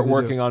logical he'd start thing to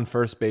working do. on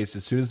first base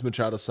as soon as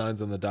Machado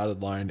signs on the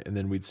dotted line, and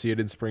then we'd see it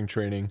in spring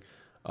training.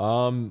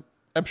 I'm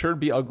sure it'd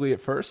be ugly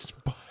at first,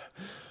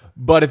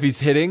 but if he's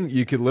hitting,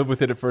 you could live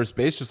with it at first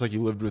base, just like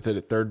you lived with it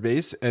at third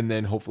base, and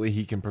then hopefully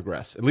he can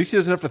progress. At least he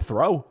doesn't have to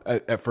throw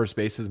at first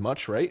base as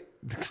much, right?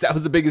 Because that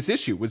was the biggest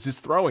issue, was his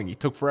throwing. He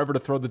took forever to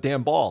throw the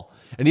damn ball,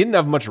 and he didn't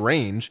have much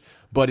range,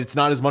 but it's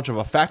not as much of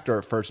a factor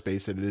at first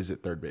base as it is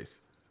at third base.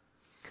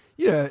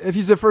 Yeah, if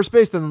he's at first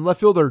base, then the left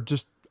fielder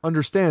just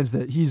understands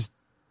that he's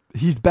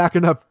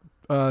backing up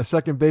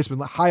second baseman,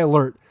 high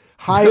alert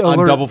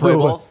on double play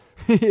balls.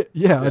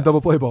 yeah, on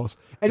double play balls.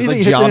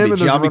 Anything hit to him and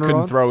there's a Giambi runner couldn't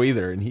on? throw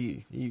either, and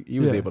he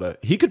was able to.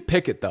 He could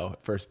pick it though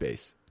at first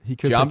base.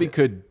 Giambi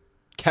could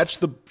catch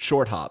the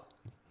short hop.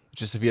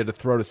 Just if he had to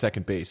throw to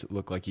second base, it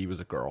looked like he was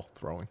a girl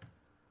throwing.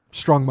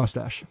 Strong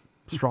mustache.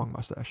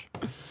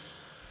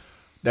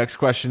 Next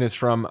question is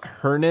from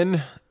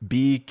Hernan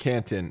B.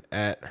 Canton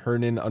at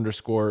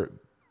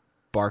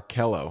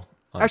Hernan_Barkello.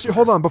 Actually,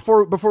 hold on.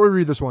 Before we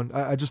read this one,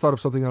 I just thought of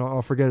something and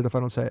I'll forget it if I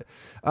don't say it.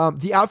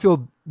 The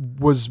outfield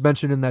was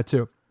mentioned in that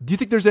too. Do you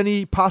think there's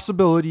any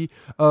possibility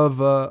of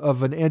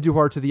an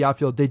Andujar to the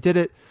outfield? They did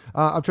it.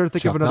 I'm trying to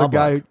think of another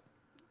guy.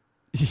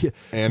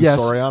 And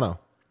yes. Soriano.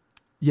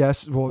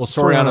 Yes. Well,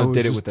 Soriano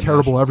did it was with the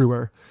terrible Nationals.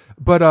 everywhere.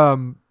 But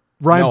Ryan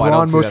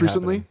Braun most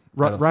recently.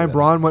 Ryan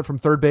Braun went from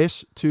third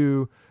base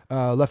to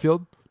left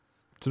field.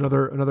 It's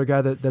another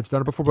guy that's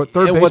done it before. But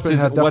third basemen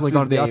have definitely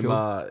gone to the outfield.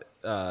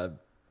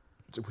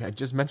 I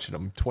just mentioned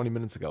him 20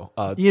 minutes ago.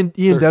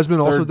 Ian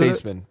Desmond also did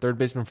it. Third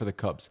baseman for the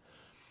Cubs.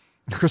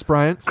 Chris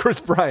Bryant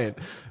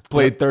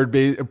played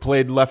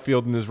left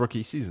field in his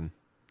rookie season.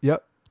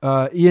 Yep.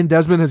 Ian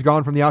Desmond has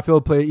gone from the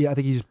outfield. I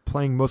think he's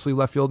playing mostly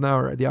left field now,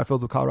 or the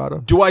outfield of Colorado.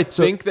 Do I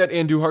think that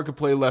Andujar could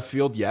play left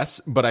field?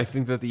 Yes, but I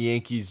think that the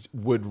Yankees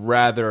would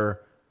rather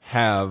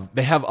have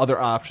other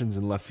options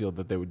in left field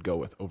that they would go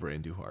with over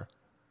Andujar.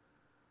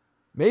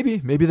 Maybe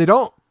they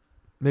don't.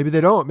 Maybe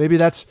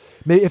that's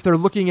if they're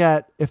looking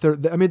at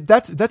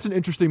that's an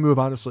interesting move,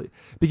 honestly,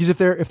 because if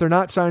they're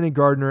not signing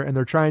Gardner and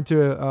they're trying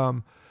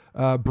to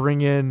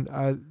bring in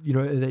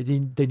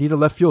they need a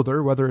left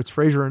fielder, whether it's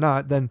Frazier or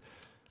not, then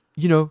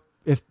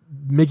if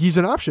Miggy's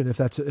an option, if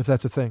that's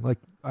a thing, like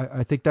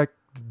I think that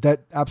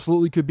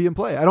absolutely could be in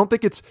play. I don't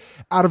think it's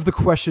out of the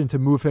question to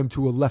move him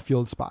to a left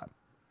field spot.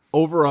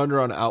 Over under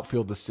on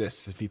outfield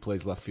assists if he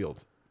plays left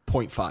field,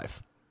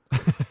 0.5.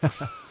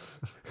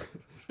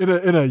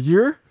 in a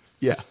year.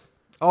 Yeah,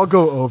 I'll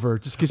go over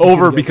just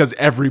because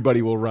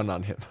everybody will run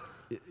on him.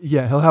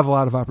 Yeah, he'll have a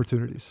lot of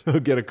opportunities. He'll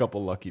get a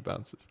couple lucky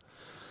bounces.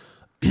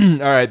 All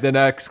right, the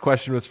next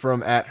question was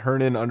from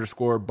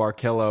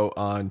 @Hernan_Barkello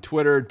on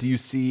Twitter. Do you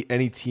see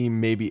any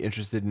team maybe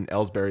interested in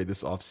Ellsbury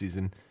this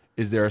offseason?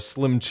 Is there a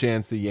slim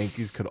chance the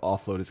Yankees could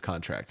offload his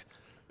contract?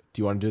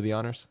 Do you want to do the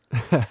honors?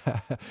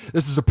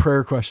 This is a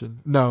prayer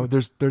question. No,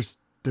 there's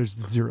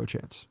zero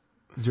chance.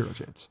 Zero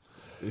chance.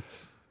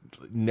 It's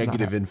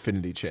negative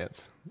infinity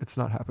chance. It's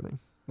not happening.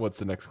 What's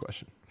the next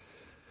question?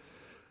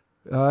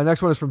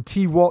 Next one is from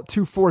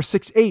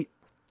TWalt2468.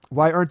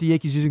 Why aren't the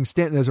Yankees using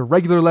Stanton as a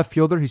regular left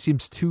fielder? He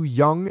seems too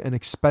young and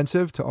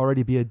expensive to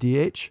already be a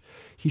DH.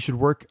 He should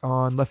work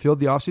on left field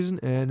the offseason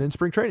and in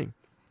spring training.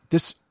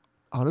 This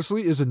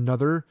honestly is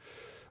another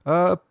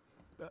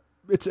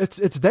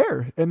it's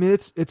there. I mean,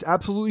 it's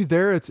absolutely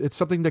there. It's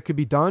something that could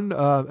be done,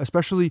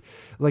 especially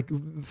like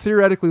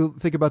theoretically.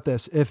 Think about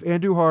this: if they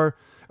were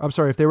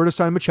to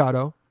sign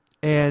Machado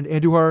and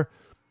Andujar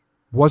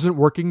wasn't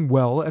working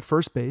well at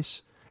first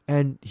base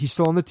and he's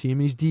still on the team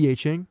and he's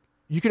DHing,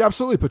 you could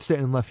absolutely put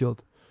Stanton in left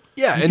field.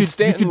 Yeah, you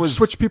could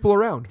switch people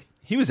around.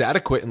 He was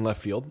adequate in left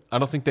field. I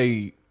don't think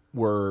they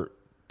were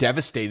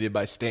devastated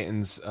by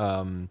Stanton's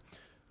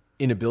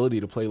inability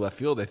to play left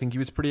field. I think he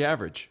was pretty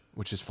average,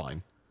 which is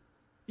fine.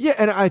 Yeah,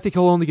 and I think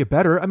he'll only get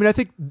better. I mean, I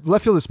think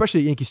left field,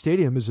 especially at Yankee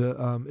Stadium, is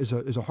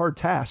a hard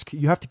task.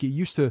 You have to get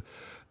used to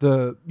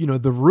the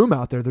room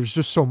out there. There's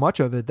just so much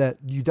of it that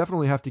you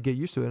definitely have to get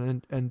used to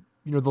it. And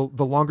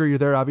the longer you're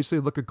there, obviously,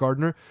 look at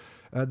Gardner.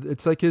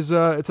 It's like his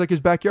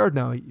backyard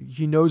now.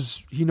 He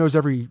knows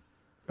every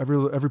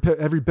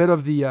bit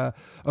of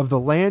the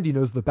land. He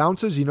knows the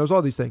bounces. He knows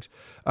all these things.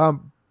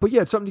 But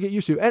yeah, it's something to get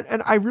used to.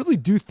 And I really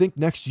do think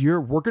next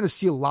year we're going to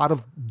see a lot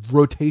of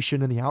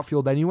rotation in the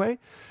outfield anyway.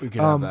 We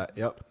can have that.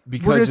 Yep.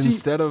 Because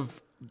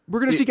we're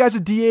going to see guys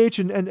at DH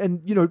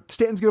and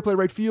Stanton's going to play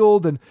right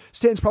field and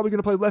Stanton's probably going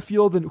to play left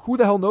field, and who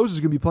the hell knows is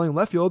going to be playing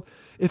left field.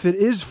 If it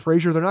is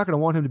Frazier, they're not going to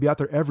want him to be out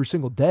there every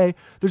single day.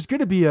 There's going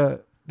to be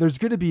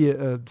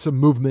some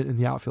movement in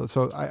the outfield.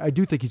 So I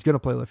do think he's going to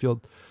play left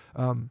field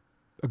a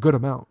good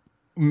amount.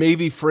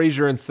 Maybe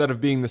Frazier, instead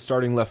of being the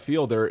starting left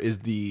fielder, is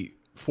the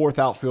fourth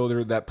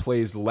outfielder that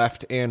plays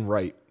left and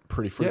right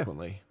pretty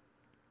frequently.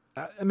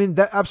 Yeah. I mean,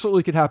 that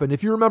absolutely could happen.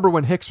 If you remember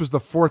when Hicks was the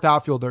fourth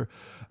outfielder,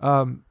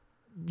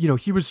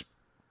 he was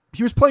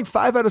playing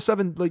 5 out of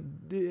 7. Like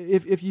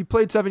if you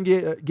played 7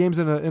 games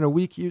in a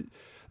week,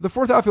 the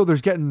fourth outfielder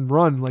is getting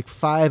run like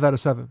 5 out of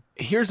 7.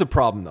 Here's a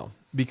problem though,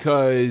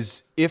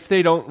 because if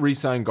they don't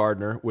re-sign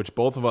Gardner, which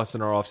both of us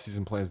in our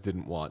offseason plans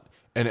didn't want,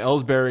 and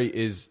Ellsbury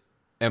is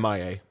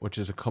MIA, which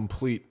is a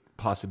complete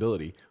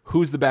possibility,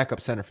 who's the backup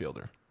center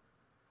fielder?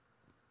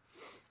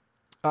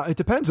 It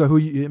depends on who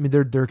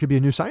there could be a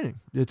new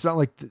signing. It's not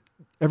like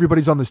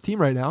everybody's on this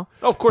team right now.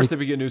 Oh, of course, they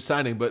get a new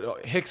signing,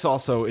 but Hicks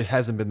also, it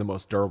hasn't been the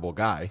most durable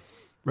guy.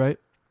 Right.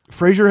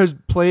 Frazier has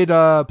played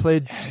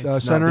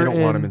center. They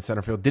don't want him in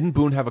center field. Didn't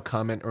Boone have a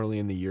comment early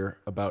in the year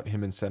about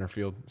him in center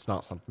field? It's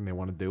not something they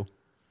want to do.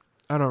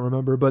 I don't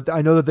remember, but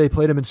I know that they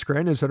played him in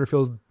Scranton center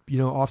field,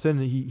 often.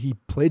 And he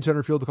played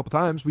center field a couple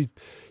times.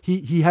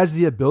 He has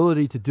the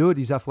ability to do it.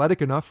 He's athletic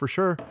enough for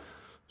sure.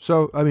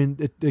 So, I mean,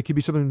 it could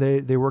be something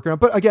they work on.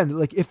 But again,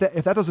 like if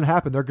that doesn't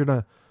happen, they're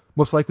gonna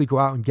most likely go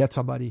out and get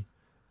somebody,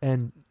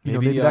 and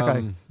maybe that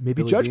guy,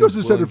 maybe Judge goes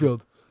to center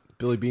field.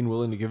 Billy Beane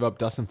willing to give up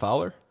Dustin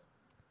Fowler?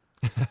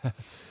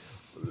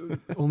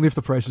 Only if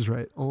the price is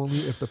right. Only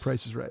if the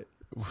price is right.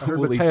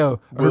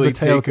 Mateo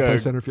can play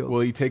center field.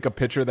 Will he take a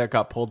pitcher that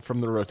got pulled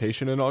from the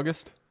rotation in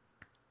August?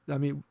 I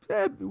mean,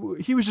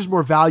 he was just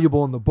more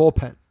valuable in the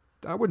bullpen.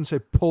 I wouldn't say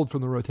pulled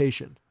from the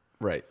rotation.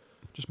 Right.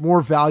 Just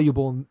more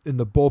valuable in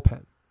the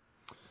bullpen.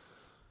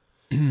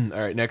 All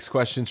right, next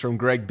question's from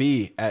Greg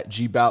B. at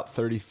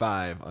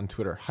gbout35 on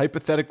Twitter.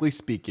 Hypothetically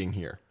speaking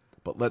here,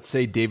 but let's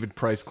say David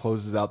Price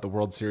closes out the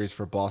World Series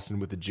for Boston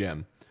with a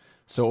gem.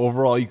 So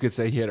overall, you could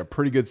say he had a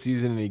pretty good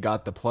season and he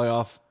got the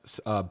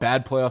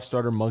bad playoff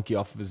starter monkey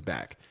off of his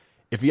back.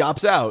 If he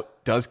opts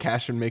out, does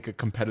Cashman make a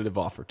competitive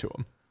offer to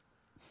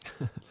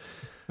him?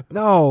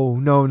 No.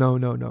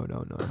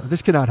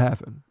 This cannot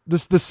happen.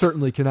 This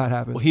certainly cannot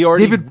happen. Well, he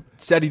already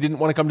said he didn't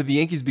want to come to the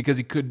Yankees because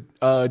he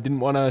didn't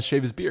want to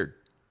shave his beard.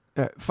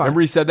 Fine.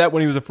 Remember he said that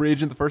when he was a free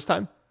agent the first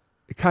time?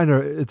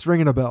 It's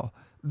ringing a bell.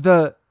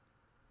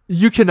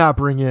 You cannot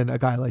bring in a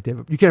guy like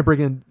David. You can't bring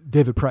in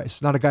David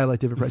Price, not a guy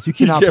like David Price. You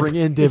cannot bring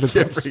in David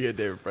Price. Bring in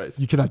David Price.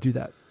 You cannot do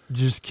that.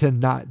 You just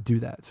cannot do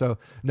that. So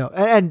no,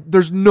 and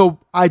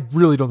I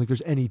really don't think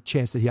there's any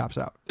chance that he opts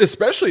out.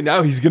 Especially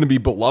now he's going to be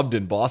beloved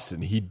in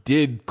Boston. He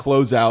did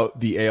close out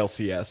the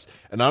ALCS,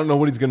 and I don't know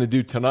what he's going to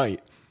do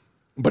tonight.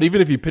 But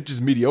even if he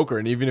pitches mediocre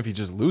and even if he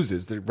just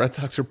loses, the Red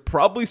Sox are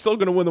probably still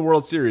going to win the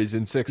World Series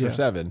in 6 or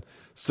 7.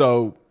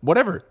 So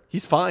whatever,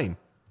 he's fine.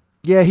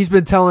 Yeah, he's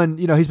been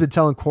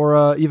telling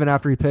Cora even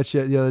after he pitched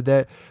it the other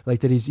day, like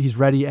that he's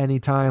ready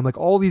anytime. Like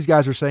all these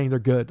guys are saying they're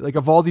good. Like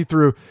Evaldi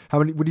threw how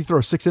many? Would he throw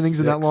 6 innings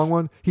in that long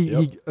one?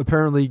 He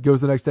apparently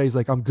goes the next day. He's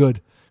like, I'm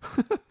good.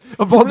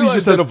 Evaldi's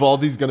just said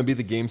Evaldi's going to be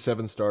the Game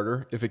 7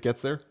 starter if it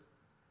gets there.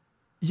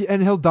 Yeah,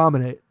 and he'll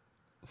dominate.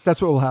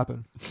 That's what will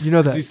happen. You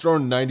know that he's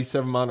throwing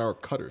 97-mile-an-hour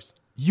cutters.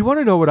 You want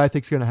to know what I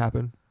think is going to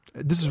happen?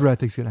 This is what I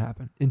think is going to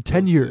happen in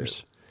 10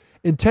 years.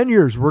 In 10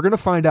 years, we're going to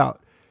find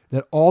out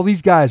that all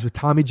these guys with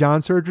Tommy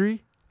John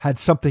surgery had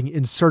something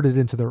inserted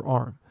into their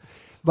arm.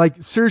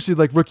 Like seriously,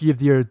 like Rookie of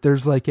the Year,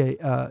 there's like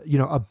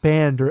a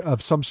band or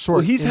of some sort.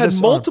 Well, he's had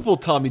multiple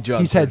Tommy John.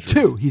 He's had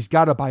 2. He's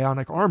got a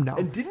bionic arm now.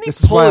 And didn't he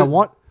This is why I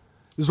want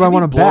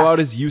him blow back. out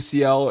his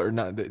UCL or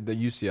not? The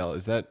UCL,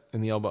 is that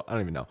in the elbow? I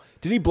don't even know.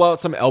 Didn't he blow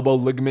out some elbow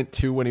ligament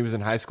too when he was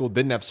in high school?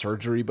 Didn't have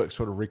surgery, but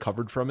sort of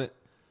recovered from it.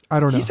 I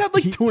don't know. He's had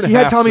like 2.5. He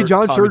had Tommy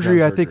John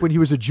surgery. I think when he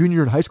was a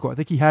junior in high school. I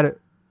think he had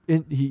it.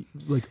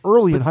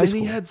 Early in high school.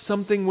 He had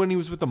something when he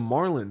was with the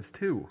Marlins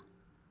too.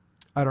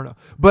 I don't know,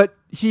 but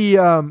he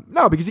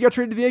no, because he got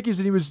traded to the Yankees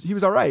and he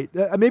was all right.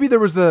 Maybe there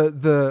was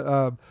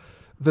the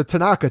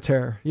Tanaka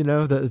tear,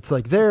 that it's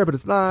like there, but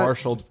it's not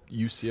partial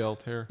UCL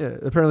tear. Yeah,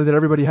 apparently that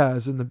everybody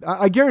has. And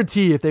I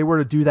guarantee if they were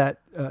to do that,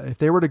 if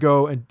they were to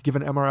go and give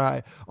an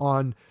MRI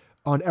on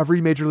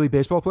every Major League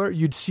Baseball player,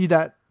 you'd see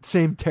that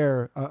same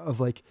tear of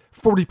like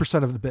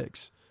 40% of the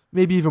bigs,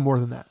 maybe even more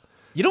than that.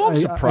 I'm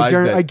surprised.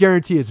 I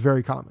guarantee it's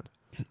very common.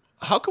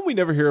 How come we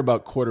never hear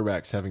about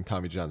quarterbacks having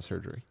Tommy John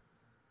surgery?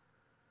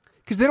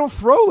 Because they don't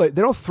throw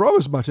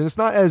as much, and it's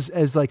not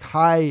as like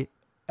high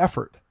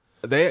effort.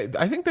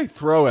 I think they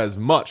throw as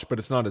much, but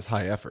it's not as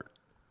high effort.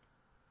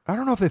 I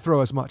don't know if they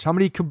throw as much. How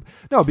many?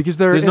 No, because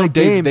there's in no a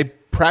days game. They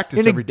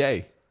practice every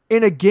day.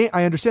 In a game,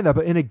 I understand that,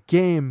 but in a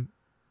game,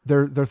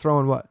 they're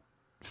throwing what,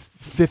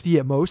 50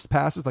 at most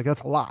passes. Like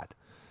that's a lot.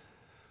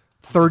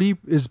 30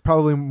 is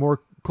probably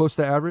more close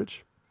to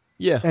average.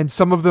 Yeah, and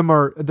some of them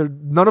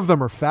none of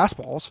them are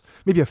fastballs.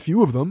 Maybe a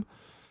few of them.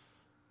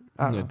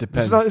 I don't know. It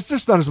depends. It's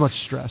just not as much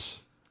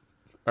stress.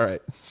 All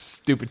right,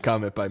 stupid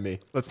comment by me.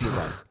 Let's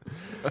move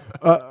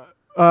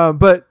on.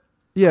 But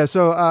yeah,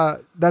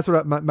 so that's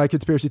what my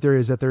conspiracy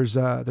theory is, that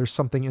there's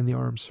something in the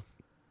arms.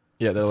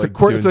 Yeah, they're it's like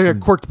it's like a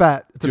corked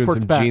bat. It's doing a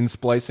corked some bat. Gene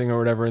splicing or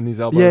whatever in these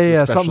elbows.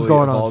 Yeah, something's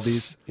going on. All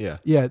these,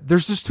 yeah.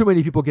 There's just too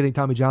many people getting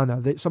Tommy John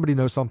now. Somebody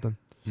knows something.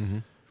 Mm-hmm.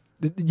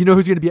 You know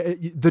who's going to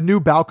be the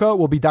new Balco?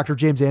 Will be Dr.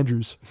 James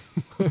Andrews.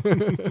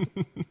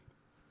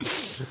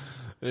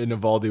 And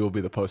Evaldi will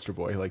be the poster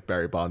boy like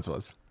Barry Bonds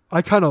was.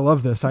 I kind of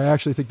love this. I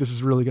actually think this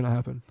is really going to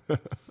happen.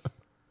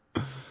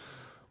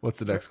 What's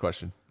the next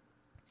question?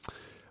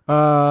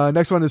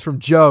 Next one is from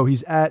Joe.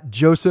 He's at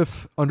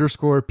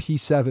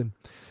Joseph_P7.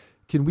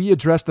 Can we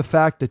address the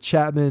fact that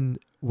Chapman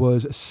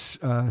was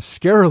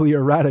scarily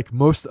erratic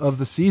most of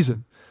the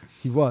season?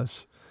 He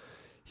was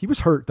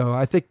hurt though.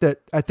 I think that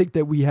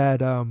we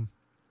had,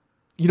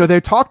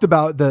 they talked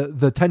about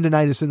the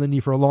tendonitis in the knee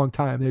for a long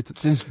time.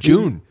 Since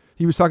June.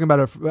 He was talking about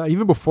it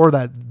even before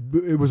that.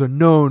 It was a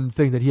known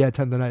thing that he had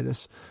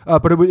tendonitis,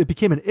 but it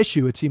became an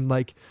issue. It seemed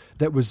like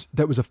that was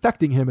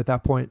affecting him at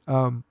that point.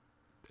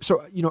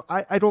 So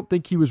I don't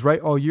think he was right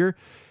all year,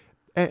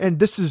 and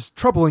this is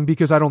troubling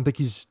because I don't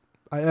think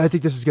I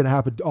think this is going to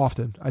happen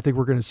often. I think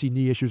we're going to see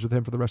knee issues with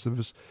him for the rest of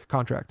his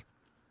contract.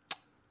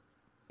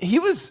 He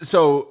was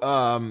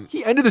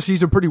he ended the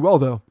season pretty well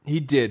though.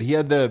 He did. He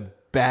had the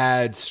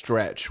bad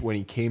stretch when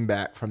he came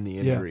back from the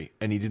injury,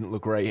 and he didn't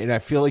look right. And I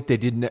feel like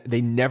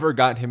they never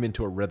got him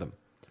into a rhythm.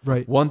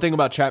 Right. One thing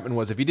about Chapman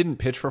was if he didn't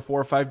pitch for 4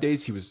 or 5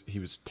 days, he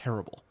was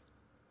terrible.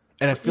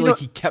 And I feel like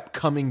he kept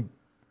coming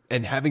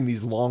and having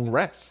these long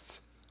rests.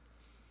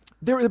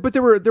 They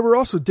were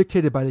also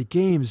dictated by the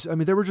games. I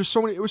mean, there were just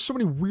so many. It was so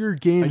many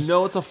weird games. I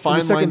know it's a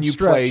fine line you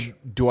play.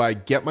 Do I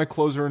get my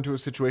closer into a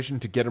situation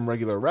to get him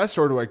regular rest,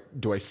 or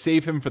do I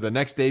save him for the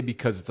next day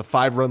because it's a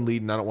 5-run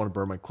lead and I don't want to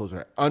burn my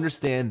closer? I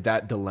understand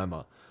that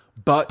dilemma,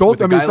 but don't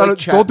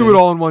do it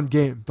all in one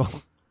game.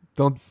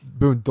 Don't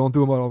do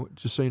them all.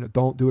 Just so you know,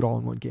 don't do it all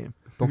in one game.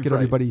 Don't get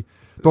everybody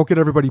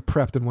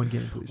prepped in one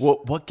game, please.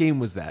 What game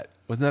was that?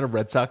 Wasn't that a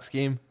Red Sox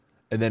game?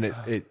 And then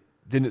it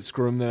didn't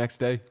screw him the next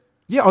day.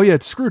 Yeah,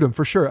 it screwed him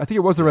for sure. I think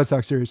it was the Red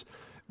Sox series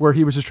where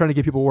he was just trying to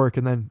get people work,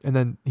 and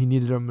then he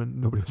needed them, and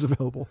nobody was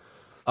available.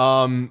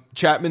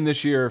 Chapman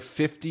this year,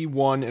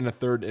 51 and a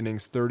third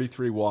innings,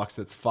 33 walks.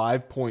 That's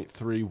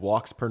 5.3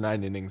 walks per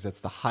 9 innings.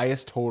 That's the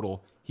highest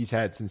total he's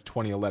had since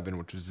 2011,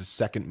 which was his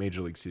second major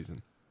league season.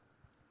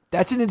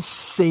 That's an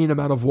insane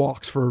amount of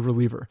walks for a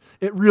reliever.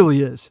 It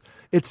really is.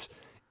 It's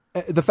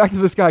the fact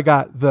that this guy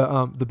got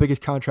the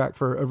biggest contract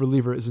for a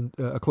reliever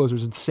a closer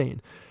is insane.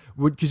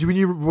 Because when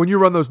you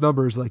run those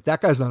numbers, like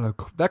that guy's not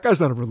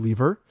a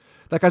reliever.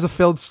 That guy's a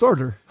failed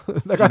starter. Do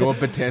you know what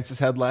Betances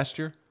had last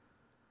year?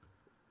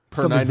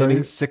 Per 9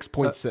 innings,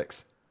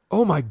 6.6.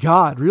 Oh my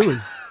God, really?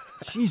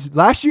 Jeez,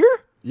 last year?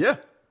 Yeah.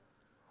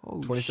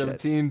 Holy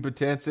 2017, shit.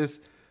 Betances.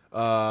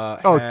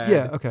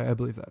 Okay, I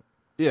believe that.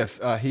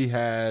 Yeah, he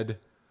had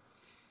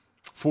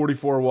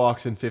 44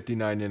 walks in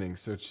 59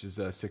 innings, which is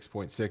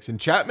 6.6. And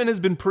Chapman has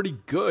been pretty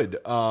good,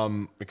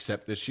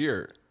 except this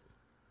year.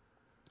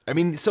 I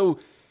mean, so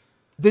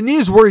the knee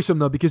is worrisome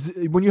though, because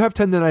when you have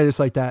tendonitis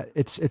like that,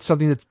 it's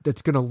something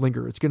that's going to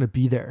linger. It's going to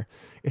be there.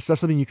 It's not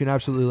something you can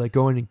absolutely like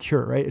go in and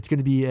cure, right? It's going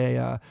to be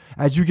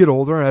as you get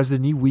older, as the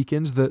knee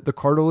weakens, the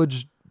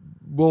cartilage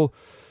will,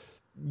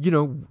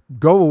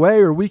 go away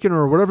or weaken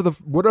or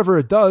whatever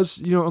it does,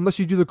 unless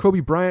you do the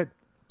Kobe Bryant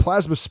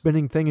plasma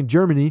spinning thing in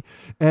Germany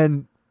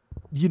and,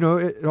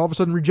 it all of a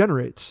sudden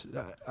regenerates.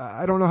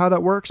 I don't know how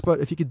that works, but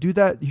if you could do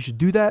that, you should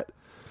do that.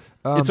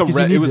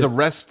 It was a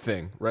rest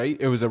thing, right?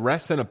 It was a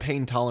rest and a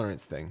pain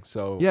tolerance thing.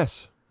 So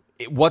yes,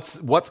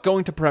 what's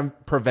going to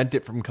prevent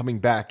it from coming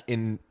back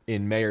in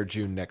May or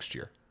June next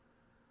year?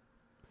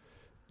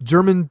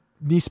 German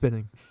knee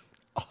spinning.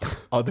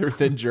 Other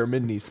than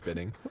German knee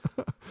spinning,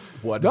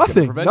 what?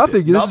 Nothing.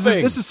 Nothing.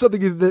 This is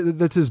something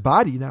that's his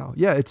body now.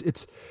 Yeah,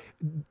 it's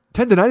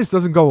tendonitis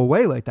doesn't go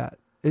away like that.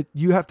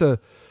 You have to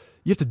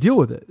deal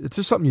with it. It's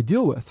just something you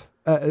deal with.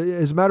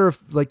 As a matter of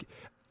I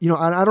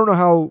don't know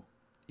how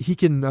he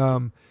can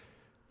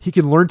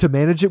learn to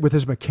manage it with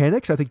his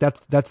mechanics. I think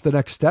that's the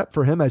next step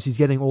for him as he's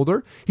getting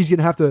older. He's going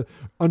to have to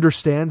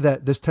understand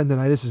that this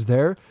tendonitis is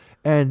there,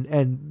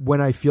 and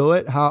when I feel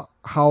it,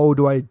 how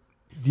do I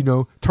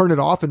turn it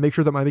off and make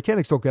sure that my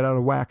mechanics don't get out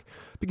of whack,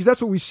 because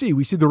that's what we see.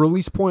 We see the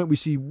release point. We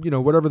see,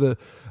 whatever the,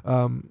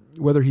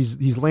 whether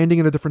he's landing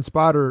in a different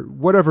spot or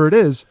whatever it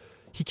is,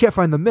 he can't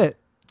find the mitt,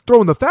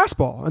 throwing the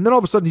fastball. And then all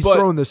of a sudden he's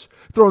throwing this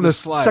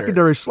slider.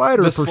 Secondary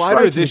slider. The for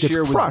slider this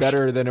year crushed. was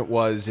better than it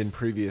was in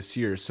previous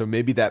years. So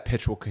maybe that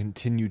pitch will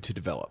continue to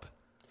develop.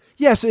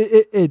 Yes,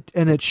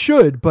 it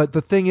should. But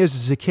the thing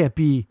is it can't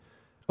be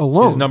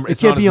alone. It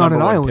can't be on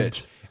an island.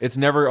 Pitch. It's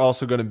never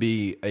also going to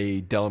be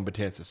a Dellin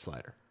Betances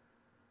slider.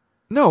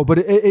 No, but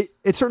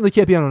it certainly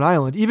can't be on an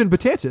island. Even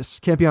Betances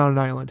can't be on an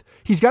island.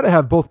 He's got to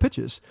have both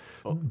pitches.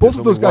 Both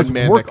of those guys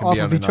work off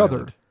of each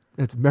other.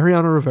 It's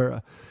Mariano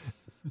Rivera.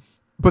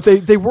 But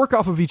they work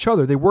off of each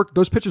other.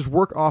 Those pitches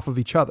work off of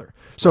each other.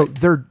 So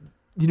they're,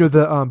 the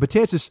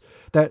Betances,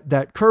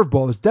 that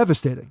curveball is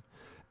devastating.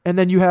 And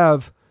then you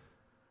have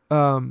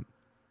Chapman,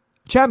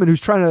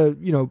 who's trying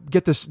to,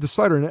 get the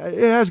slider, and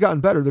it has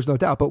gotten better, there's no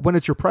doubt. But when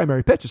it's your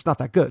primary pitch, it's not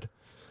that good.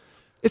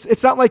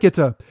 It's not like it's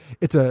a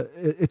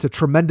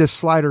tremendous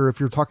slider if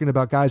you're talking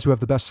about guys who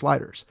have the best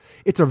sliders.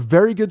 It's a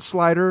very good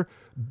slider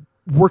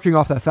working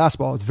off that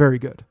fastball. It's very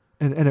good.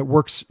 And it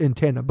works in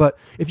tandem. But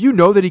if you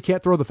know that he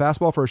can't throw the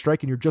fastball for a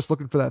strike and you're just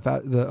looking for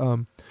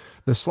the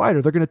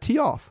slider, they're going to tee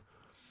off.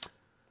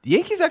 The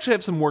Yankees actually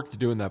have some work to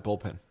do in that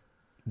bullpen.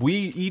 We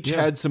each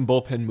had some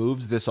bullpen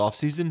moves this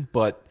offseason,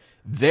 but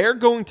they're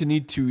going to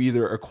need to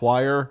either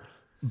acquire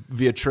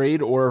via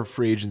trade or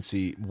free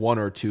agency one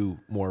or two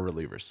more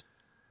relievers.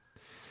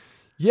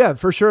 Yeah,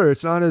 for sure.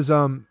 It's not as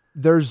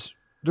there's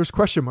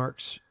question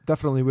marks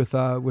definitely with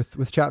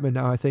Chapman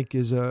now. I think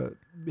is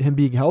him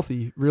being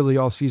healthy really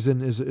all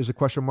season is a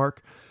question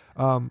mark.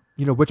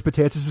 Which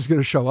Betances is going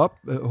to show up.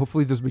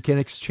 Hopefully, those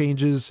mechanics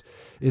changes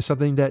is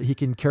something that he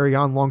can carry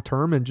on long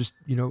term and just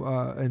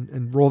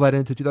and roll that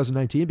into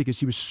 2019 because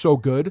he was so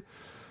good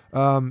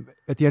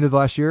at the end of the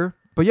last year.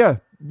 But yeah,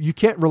 you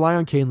can't rely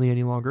on Canely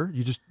any longer.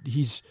 You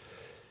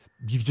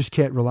just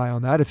can't rely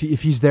on that. If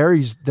he's there,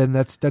 then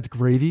that's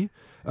gravy.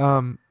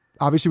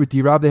 Obviously with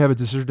D-Rob, they have a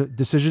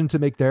decision to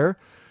make there.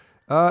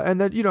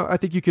 And then, I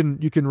think you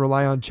can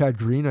rely on Chad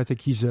Green. I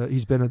think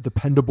he's been a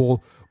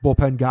dependable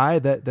bullpen guy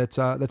that's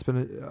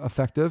been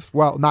effective.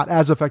 Well, not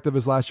as effective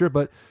as last year,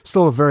 but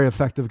still a very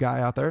effective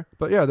guy out there.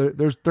 But yeah, they're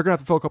going to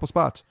have to fill a couple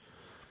spots.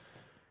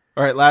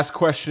 All right. Last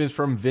question is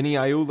from Vinny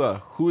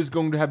Ayula. Who is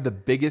going to have the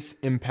biggest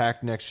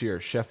impact next year?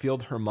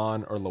 Sheffield,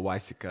 Herman, or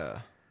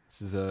Loaisiga?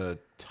 This is a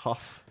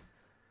tough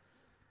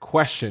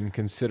question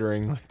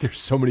considering there's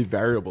so many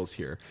variables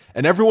here,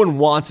 and everyone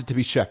wants it to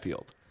be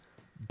Sheffield.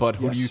 But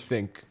who do you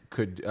think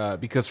could?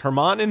 Because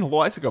Herman and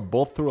Loaisiga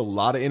both threw a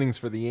lot of innings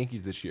for the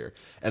Yankees this year,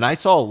 and I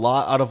saw a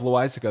lot out of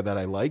Loaisiga that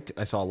I liked.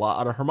 I saw a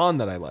lot out of Herman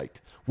that I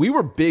liked. We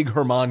were big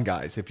Herman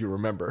guys, if you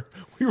remember.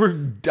 We were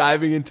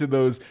diving into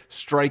those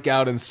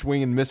strikeout and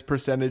swing and miss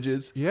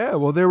percentages. Yeah,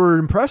 well, they were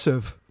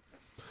impressive.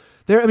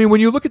 When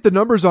you look at the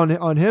numbers on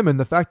him and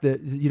the fact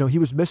that he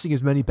was missing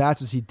as many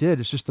bats as he did,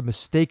 it's just the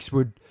mistakes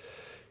would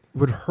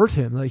hurt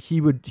him. Like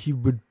he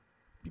would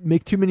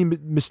make too many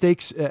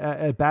mistakes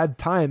at bad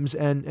times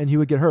and he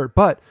would get hurt.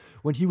 But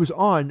when he was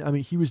on,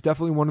 he was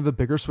definitely one of the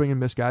bigger swing and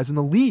miss guys in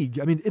the league.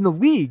 In the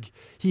league,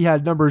 he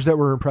had numbers that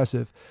were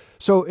impressive.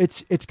 So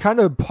it's kind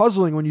of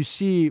puzzling when you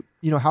see,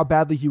 how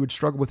badly he would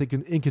struggle with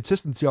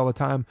inconsistency all the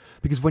time,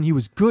 because when he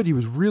was good, he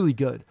was really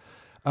good.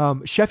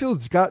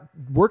 Sheffield's got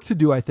work to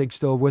do, I think,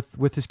 still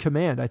with his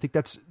command. I think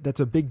that's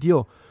a big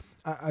deal.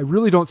 I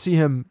really don't see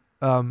him,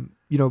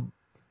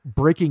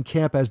 breaking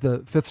camp as the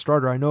fifth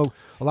starter. I know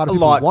a lot of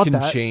people want that. A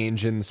lot can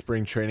change in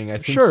spring training. I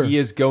think Sure. he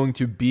is going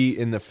to be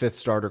in the fifth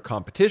starter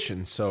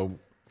competition. So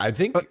I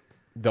think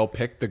they'll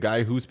pick the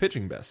guy who's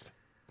pitching best.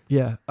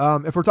 Yeah.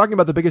 If we're talking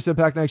about the biggest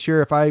impact next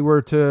year, if I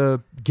were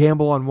to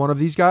gamble on one of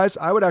these guys,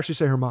 I would actually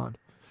say Herman.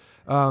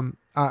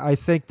 I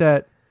think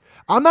that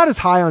I'm not as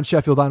high on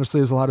Sheffield,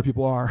 honestly, as a lot of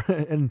people are.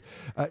 And,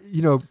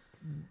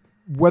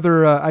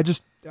 whether I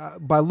just,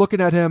 by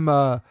looking at him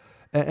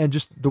and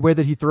just the way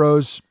that he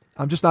throws,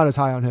 I'm just not as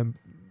high on him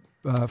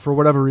for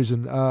whatever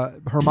reason.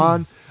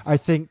 Herman, I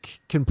think,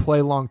 can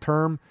play long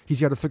term. He's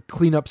got to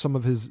clean up some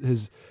of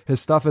his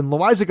stuff. And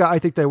Loaizaga, I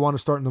think they want to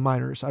start in the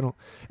minors.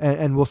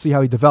 And we'll see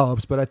how he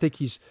develops, but I think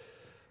he's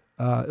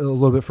a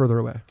little bit further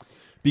away.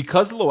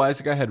 Because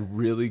Loaizaga had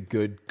really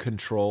good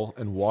control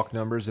and walk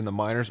numbers in the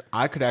minors,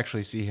 I could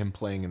actually see him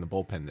playing in the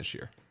bullpen this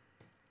year.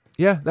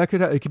 Yeah,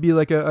 it could be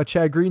like a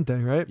Chad Green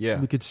thing, right? Yeah.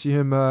 We could see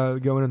him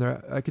going in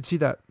there. I could see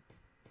that.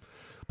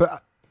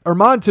 But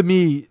Herman, to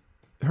me,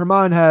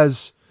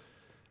 has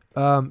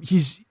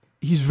he's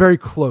very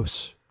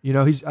close.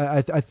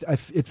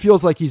 It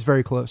feels like he's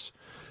very close.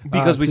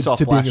 Because we saw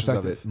flashes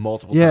of it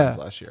multiple times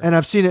last year. And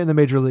I've seen it in the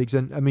major leagues.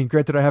 And I mean,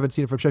 granted, I haven't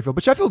seen it from Sheffield,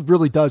 but Sheffield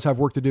really does have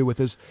work to do with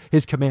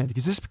his command,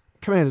 because his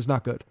command is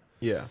not good.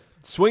 Yeah.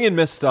 Swing and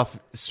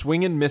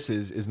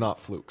misses is not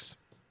flukes.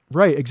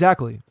 Right,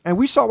 exactly. And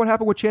we saw what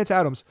happened with Chance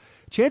Adams.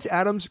 Chance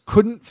Adams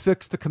couldn't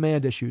fix the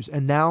command issues,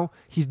 and now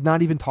he's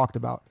not even talked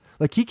about.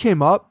 Like, he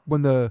came up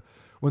when the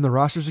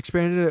rosters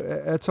expanded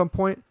at some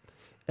point,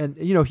 and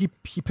he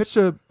pitched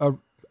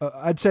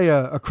I'd say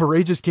a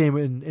courageous game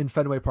in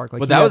Fenway Park.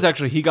 But that was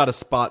actually, he got a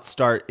spot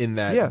start in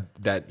that. Yeah,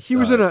 that he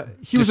was in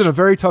a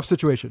very tough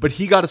situation. But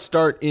he got a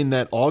start in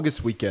that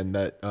August weekend,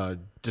 that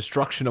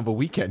destruction of a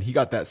weekend. He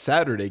got that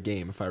Saturday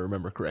game, if I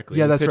remember correctly.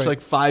 Yeah, that's right. He pitched right.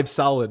 like 5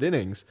 solid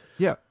innings.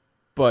 Yeah.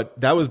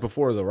 But that was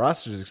before the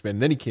rosters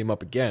expanded. Then he came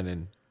up again,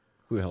 and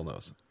who the hell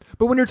knows?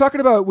 But when you're talking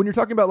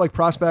about like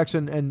prospects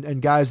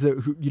and guys that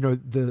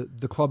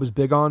the club is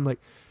big on, like,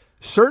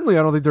 certainly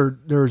I don't think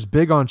they're as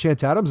big on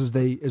Chance Adams as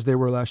they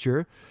were last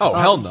year. Oh,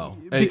 hell no!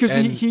 Because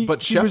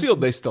but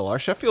Sheffield, they still are.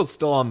 Sheffield's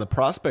still on the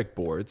prospect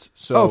boards.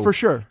 So for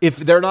sure. If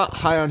they're not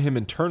high on him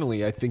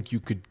internally, I think you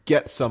could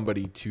get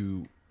somebody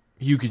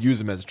you could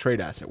use him as a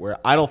trade asset. Where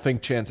I don't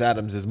think Chance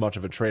Adams is much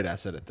of a trade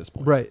asset at this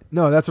point. Right.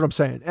 No, that's what I'm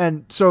saying.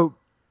 And so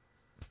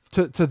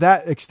to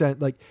that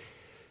extent, like,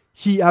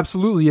 he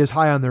absolutely is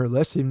high on their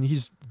list. I mean,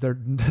 he's their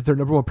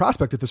number one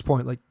prospect at this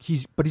point. Like,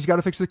 he's got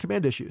to fix the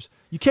command issues.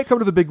 You can't come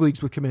to the big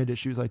leagues with command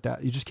issues like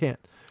that. You just can't.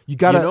 You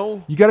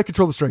gotta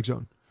control the strike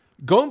zone.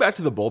 Going back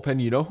to the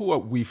bullpen, you know who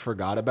we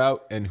forgot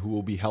about and who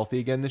will be healthy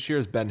again this year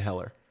is Ben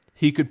Heller.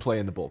 He could play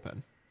in the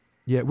bullpen.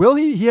 Yeah. Well,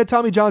 he had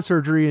Tommy John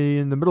surgery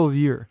in the middle of the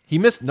year. He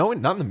missed not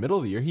in the middle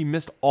of the year. He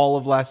missed all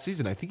of last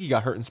season. I think he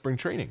got hurt in spring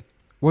training.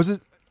 Was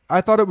it? I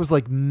thought it was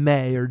like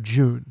May or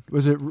June.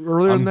 Was it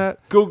earlier than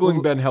that?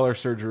 Googling Ben Heller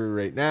surgery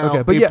right now.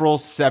 Okay, but April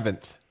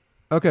 7th.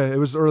 Okay, it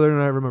was earlier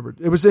than I remembered.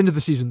 It was into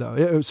the season,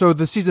 though. So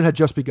the season had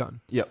just begun.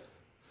 Yep.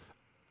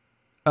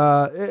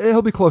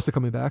 He'll be close to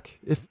coming back,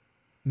 if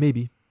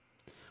maybe.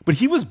 But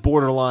he was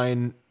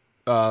borderline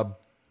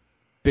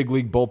big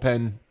league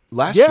bullpen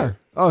last year.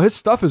 Oh, his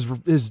stuff is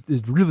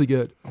really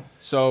good.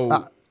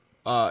 So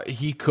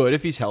he could,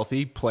 if he's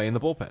healthy, play in the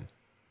bullpen.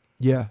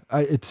 Yeah,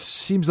 it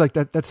seems like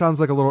that sounds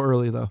like a little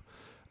early, though.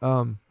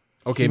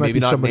 Okay, maybe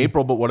not in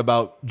April, but what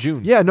about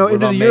June? Yeah, no,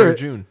 into the May year. Or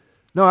June?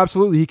 No,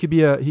 absolutely. He could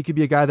be a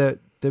guy that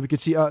we could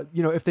see.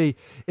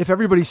 If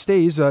everybody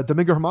stays,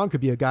 Domingo Germán could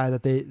be a guy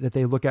that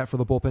they look at for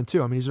the bullpen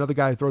too. I mean, he's another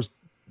guy who throws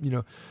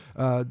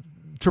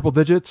triple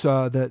digits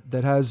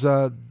that has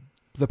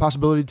the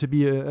possibility to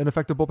be an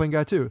effective bullpen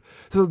guy too.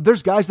 So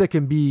there's guys that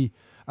can be,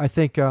 I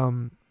think,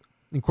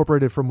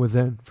 incorporated from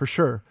within for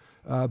sure.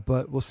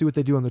 But we'll see what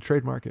they do on the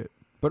trade market.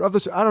 But of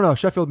this, I don't know.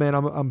 Sheffield, man,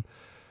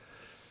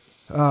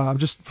 I'm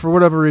just, for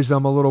whatever reason,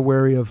 I'm a little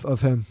wary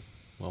of him.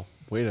 Well,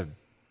 way to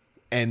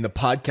end the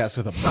podcast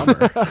with a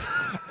bummer.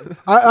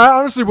 I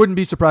honestly wouldn't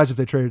be surprised if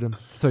they traded him,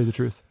 to tell you the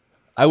truth.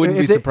 I wouldn't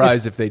be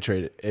surprised if they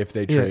trade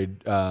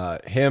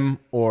him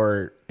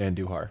or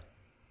Andujar.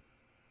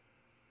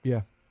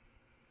 Yeah.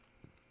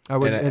 I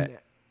would,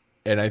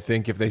 and I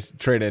think if they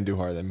trade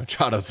Andujar, then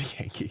Machado's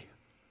a Yankee.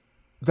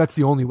 That's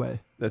the only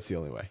way. That's the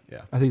only way.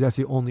 Yeah, I think that's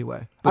the only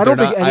way. But I don't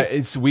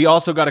think we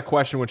also got a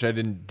question which I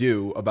didn't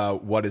do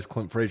about what is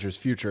Clint Frazier's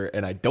future,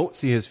 and I don't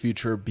see his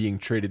future being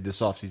traded this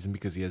offseason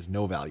because he has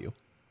no value.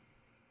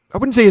 I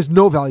wouldn't say he has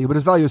no value, but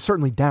his value is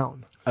certainly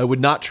down. I would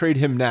not trade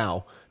him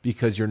now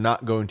because you're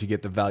not going to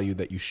get the value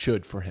that you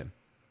should for him.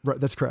 Right,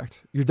 that's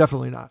correct. You're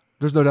definitely not.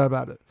 There's no doubt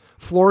about it.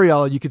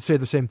 Florial, you could say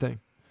the same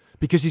thing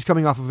because he's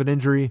coming off of an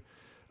injury.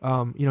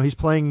 He's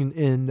playing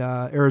in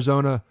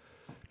Arizona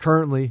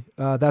currently.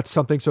 That's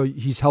something. So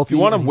he's healthy. If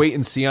you want to wait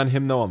and see on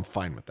him, though, I'm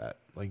fine with that.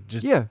 Like,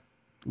 just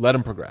let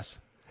him progress.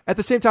 At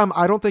the same time,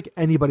 I don't think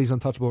anybody's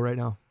untouchable right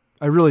now.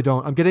 I really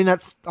don't. I'm getting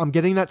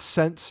that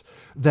sense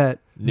that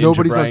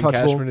nobody's Brian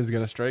untouchable. Cashman is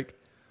going to strike.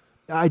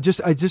 I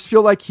just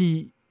feel like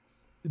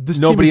this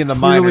nobody team is in the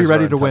clearly minors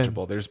ready are to win.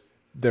 untouchable. There's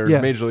There's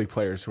major league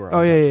players who are.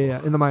 Oh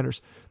yeah, in the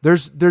minors.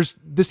 There's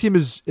this team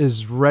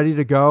is ready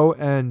to go,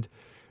 and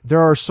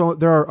there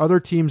are other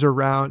teams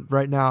around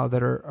right now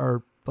that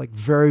are like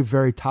very,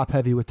 very top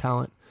heavy with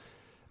talent,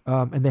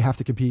 and they have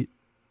to compete.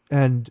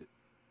 And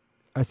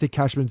I think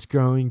Cashman's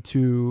going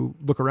to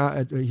look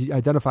around. He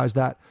identifies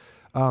that,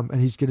 and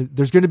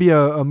there's going to be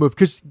a move.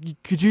 Because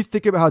could you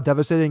think about how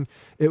devastating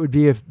it would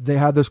be if they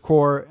had this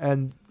core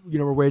and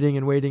we're waiting,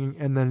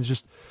 and then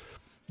just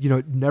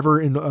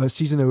never in a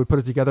season they would put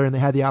it together, and they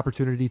had the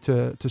opportunity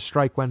to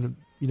strike when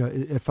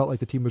it felt like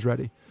the team was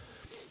ready.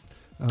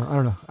 I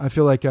don't know. I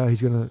feel like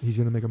he's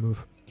gonna make a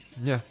move.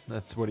 Yeah,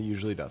 that's what he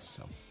usually does.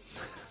 So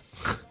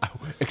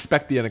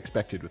expect the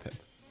unexpected with him.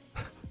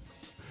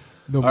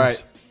 No moves. All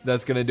right.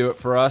 That's going to do it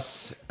for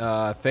us.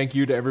 Thank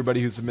you to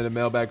everybody who submitted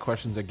mailbag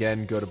questions.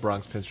 Again, go to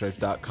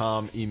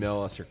bronxpinstripes.com.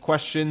 Email us your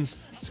questions.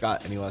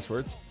 Scott, any last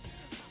words?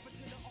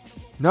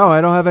 No,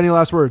 I don't have any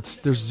last words.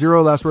 There's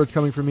 0 last words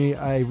coming from me.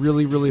 I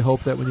really, really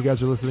hope that when you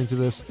guys are listening to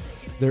this,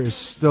 there is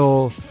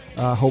still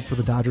hope for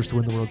the Dodgers to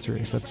win the World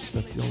Series. That's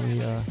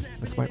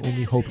my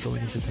only hope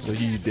going into today. So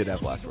you did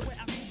have last words.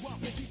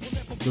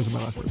 Those are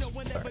my last words. All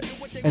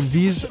right. And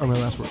these are my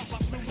last words.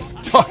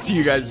 Talk to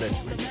you guys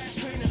next week.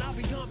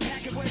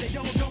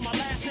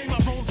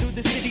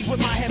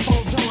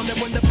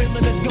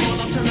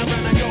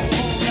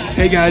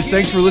 Hey guys,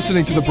 thanks for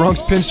listening to the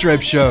Bronx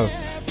Pinstripes Show.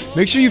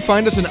 Make sure you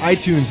find us on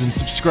iTunes and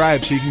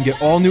subscribe so you can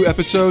get all new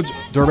episodes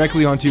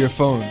directly onto your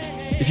phone.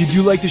 If you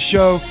do like the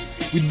show,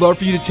 we'd love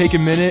for you to take a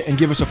minute and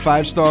give us a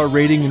 5-star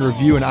rating and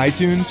review in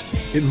iTunes.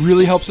 It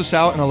really helps us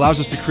out and allows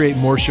us to create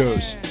more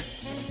shows.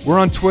 We're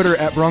on Twitter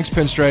at Bronx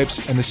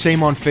Pinstripes and the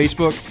same on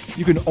Facebook.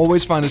 You can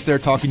always find us there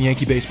talking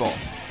Yankee baseball.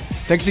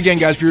 Thanks again,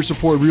 guys, for your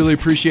support. Really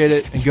appreciate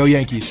it, and go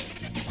Yankees.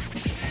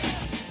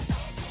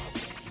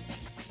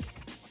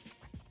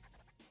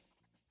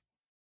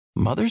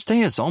 Mother's Day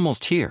is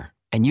almost here,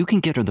 and you can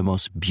get her the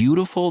most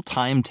beautiful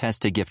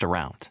time-tested gift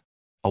around.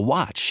 A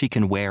watch she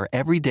can wear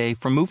every day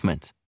from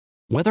Movement.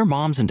 Whether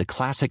mom's into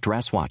classic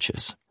dress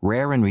watches,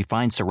 rare and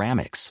refined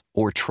ceramics,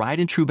 or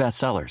tried-and-true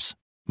bestsellers,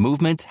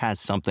 Movement has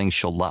something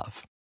she'll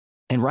love.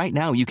 And right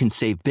now, you can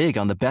save big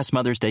on the best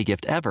Mother's Day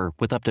gift ever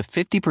with up to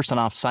 50%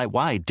 off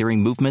site-wide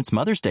during Movement's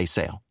Mother's Day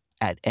sale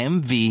at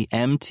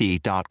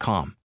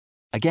MVMT.com.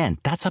 Again,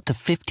 that's up to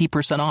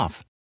 50%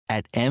 off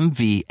at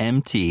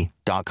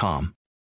MVMT.com.